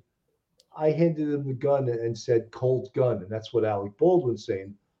 saying, I handed him the gun and said cold gun. And that's what Alec Baldwin's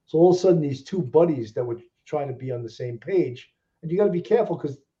saying. So all of a sudden, these two buddies that were trying to be on the same page, and you got to be careful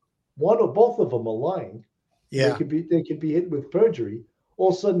because one or both of them are lying. Yeah. They could be hit with perjury. All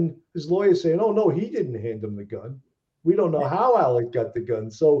of a sudden, his lawyer's saying, oh, no, he didn't hand him the gun. We don't know how Alec got the gun.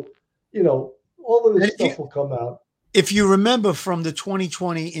 So, all of this stuff will come out. If you remember from the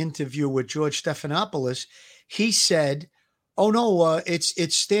 2020 interview with George Stephanopoulos, he said, oh, no, it's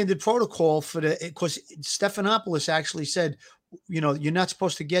standard protocol because Stephanopoulos actually said, you're not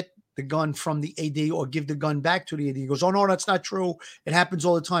supposed to get the gun from the AD or give the gun back to the AD. He goes, oh, no, that's not true. It happens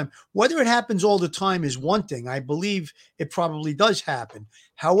all the time. Whether it happens all the time is one thing. I believe it probably does happen.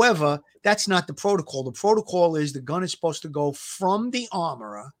 However, that's not the protocol. The protocol is the gun is supposed to go from the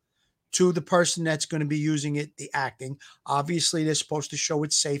armorer to the person that's going to be using it, the acting. Obviously, they're supposed to show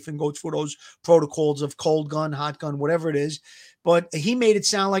it's safe and go through those protocols of cold gun, hot gun, whatever it is. But he made it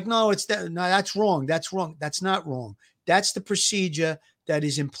sound like, no, that's wrong. That's wrong. That's not wrong. That's the procedure that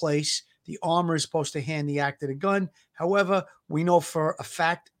is in place. The armorer is supposed to hand the actor the gun. However, we know for a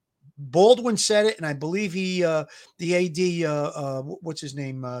fact, Baldwin said it, and I believe the AD, what's his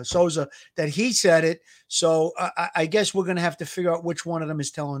name, Souza, that he said it. So I guess we're going to have to figure out which one of them is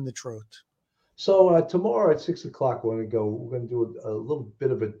telling the truth. So tomorrow at 6:00, we're going to do a little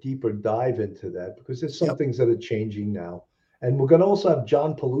bit of a deeper dive into that because there's some things that are changing now. And we're going to also have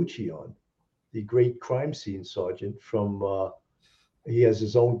John Palucci on, the great crime scene sergeant from, he has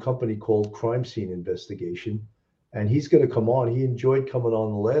his own company called Crime Scene Investigation. And he's going to come on. He enjoyed coming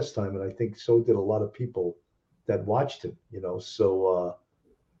on the last time, and I think so did a lot of people that watched him. So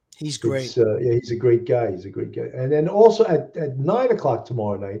he's great. He's a great guy. He's a great guy. And then also at 9:00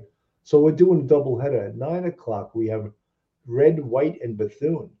 tomorrow night. So we're doing a double header. At 9:00 we have Red, White, and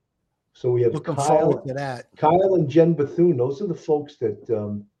Bethune. So we have Looking forward to that. Kyle and Jen Bethune. Those are the folks that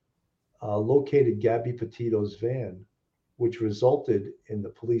located Gabby Petito's van, which resulted in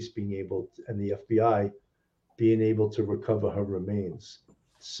the police being able to, and the FBI being able to recover her remains.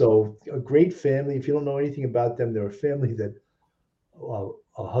 So a great family. If you don't know anything about them, they're a family that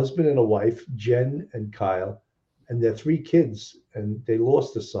a husband and a wife, Jen and Kyle, and their 3 kids. And they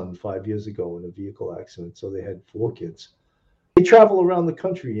lost a son 5 years ago in a vehicle accident. So they had 4 kids. They travel around the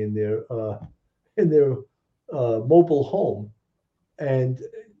country in their mobile home, and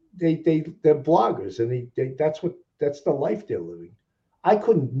they're bloggers, and that's the life they're living. I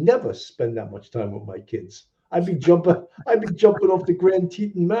couldn't never spend that much time with my kids. I'd be jumping off the Grand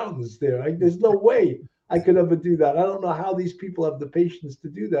Teton Mountains there. There's no way I could ever do that. I don't know how these people have the patience to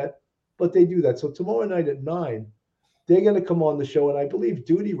do that, but they do that. So tomorrow night at 9, they're going to come on the show, and I believe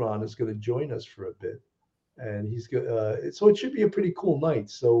Duty Ron is going to join us for a bit. And he's so it should be a pretty cool night.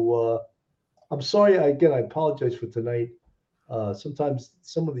 So I'm sorry again. I apologize for tonight. Sometimes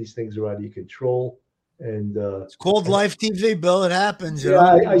some of these things are out of your control, and it's called live TV, Bill. It happens. Yeah,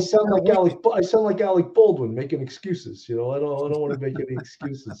 I sound like Alec. I sound like Alec Baldwin making excuses. I don't want to make any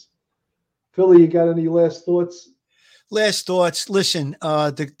excuses. Philly, you got any last thoughts? Last thoughts. Listen,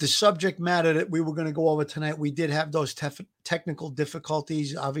 the subject matter that we were going to go over tonight, we did have those technical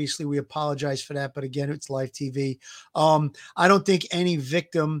difficulties. Obviously, we apologize for that. But again, it's live TV. I don't think any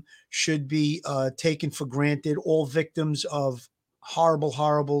victim should be taken for granted. All victims of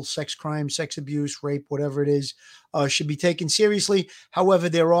horrible sex crime, sex abuse, rape, whatever it is, should be taken seriously. However,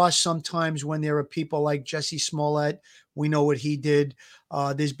 there are some times when there are people like Jesse Smollett. We know what he did.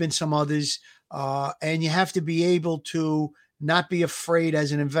 There's been some others. And you have to be able to not be afraid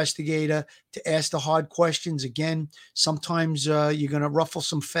as an investigator to ask the hard questions. Again, sometimes you're going to ruffle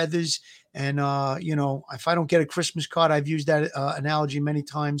some feathers. And, if I don't get a Christmas card, I've used that analogy many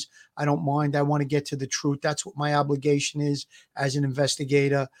times. I don't mind. I want to get to the truth. That's what my obligation is as an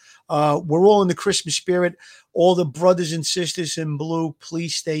investigator. We're all in the Christmas spirit. All the brothers and sisters in blue,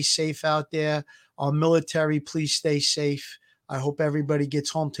 please stay safe out there. Our military, please stay safe. I hope everybody gets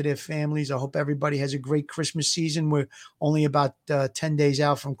home to their families. I hope everybody has a great Christmas season. We're only about 10 days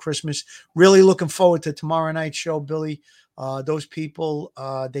out from Christmas. Really looking forward to tomorrow night's show, Billy. Those people,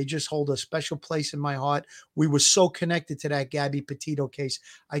 they just hold a special place in my heart. We were so connected to that Gabby Petito case.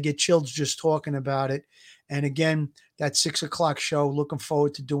 I get chills just talking about it. And again, that 6:00 show, looking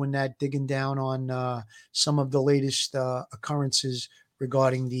forward to doing that, digging down on some of the latest occurrences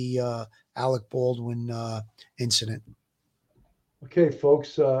regarding the Alec Baldwin incident. Okay,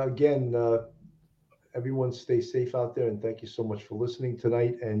 folks. Again, everyone stay safe out there, and thank you so much for listening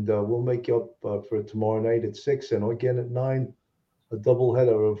tonight. And we'll make you up for tomorrow night at 6, and again at 9, a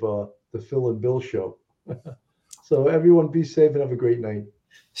doubleheader of the Phil and Bill show. So everyone be safe and have a great night.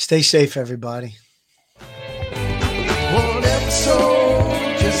 Stay safe, everybody. One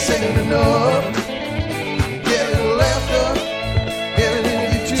episode just ain't enough.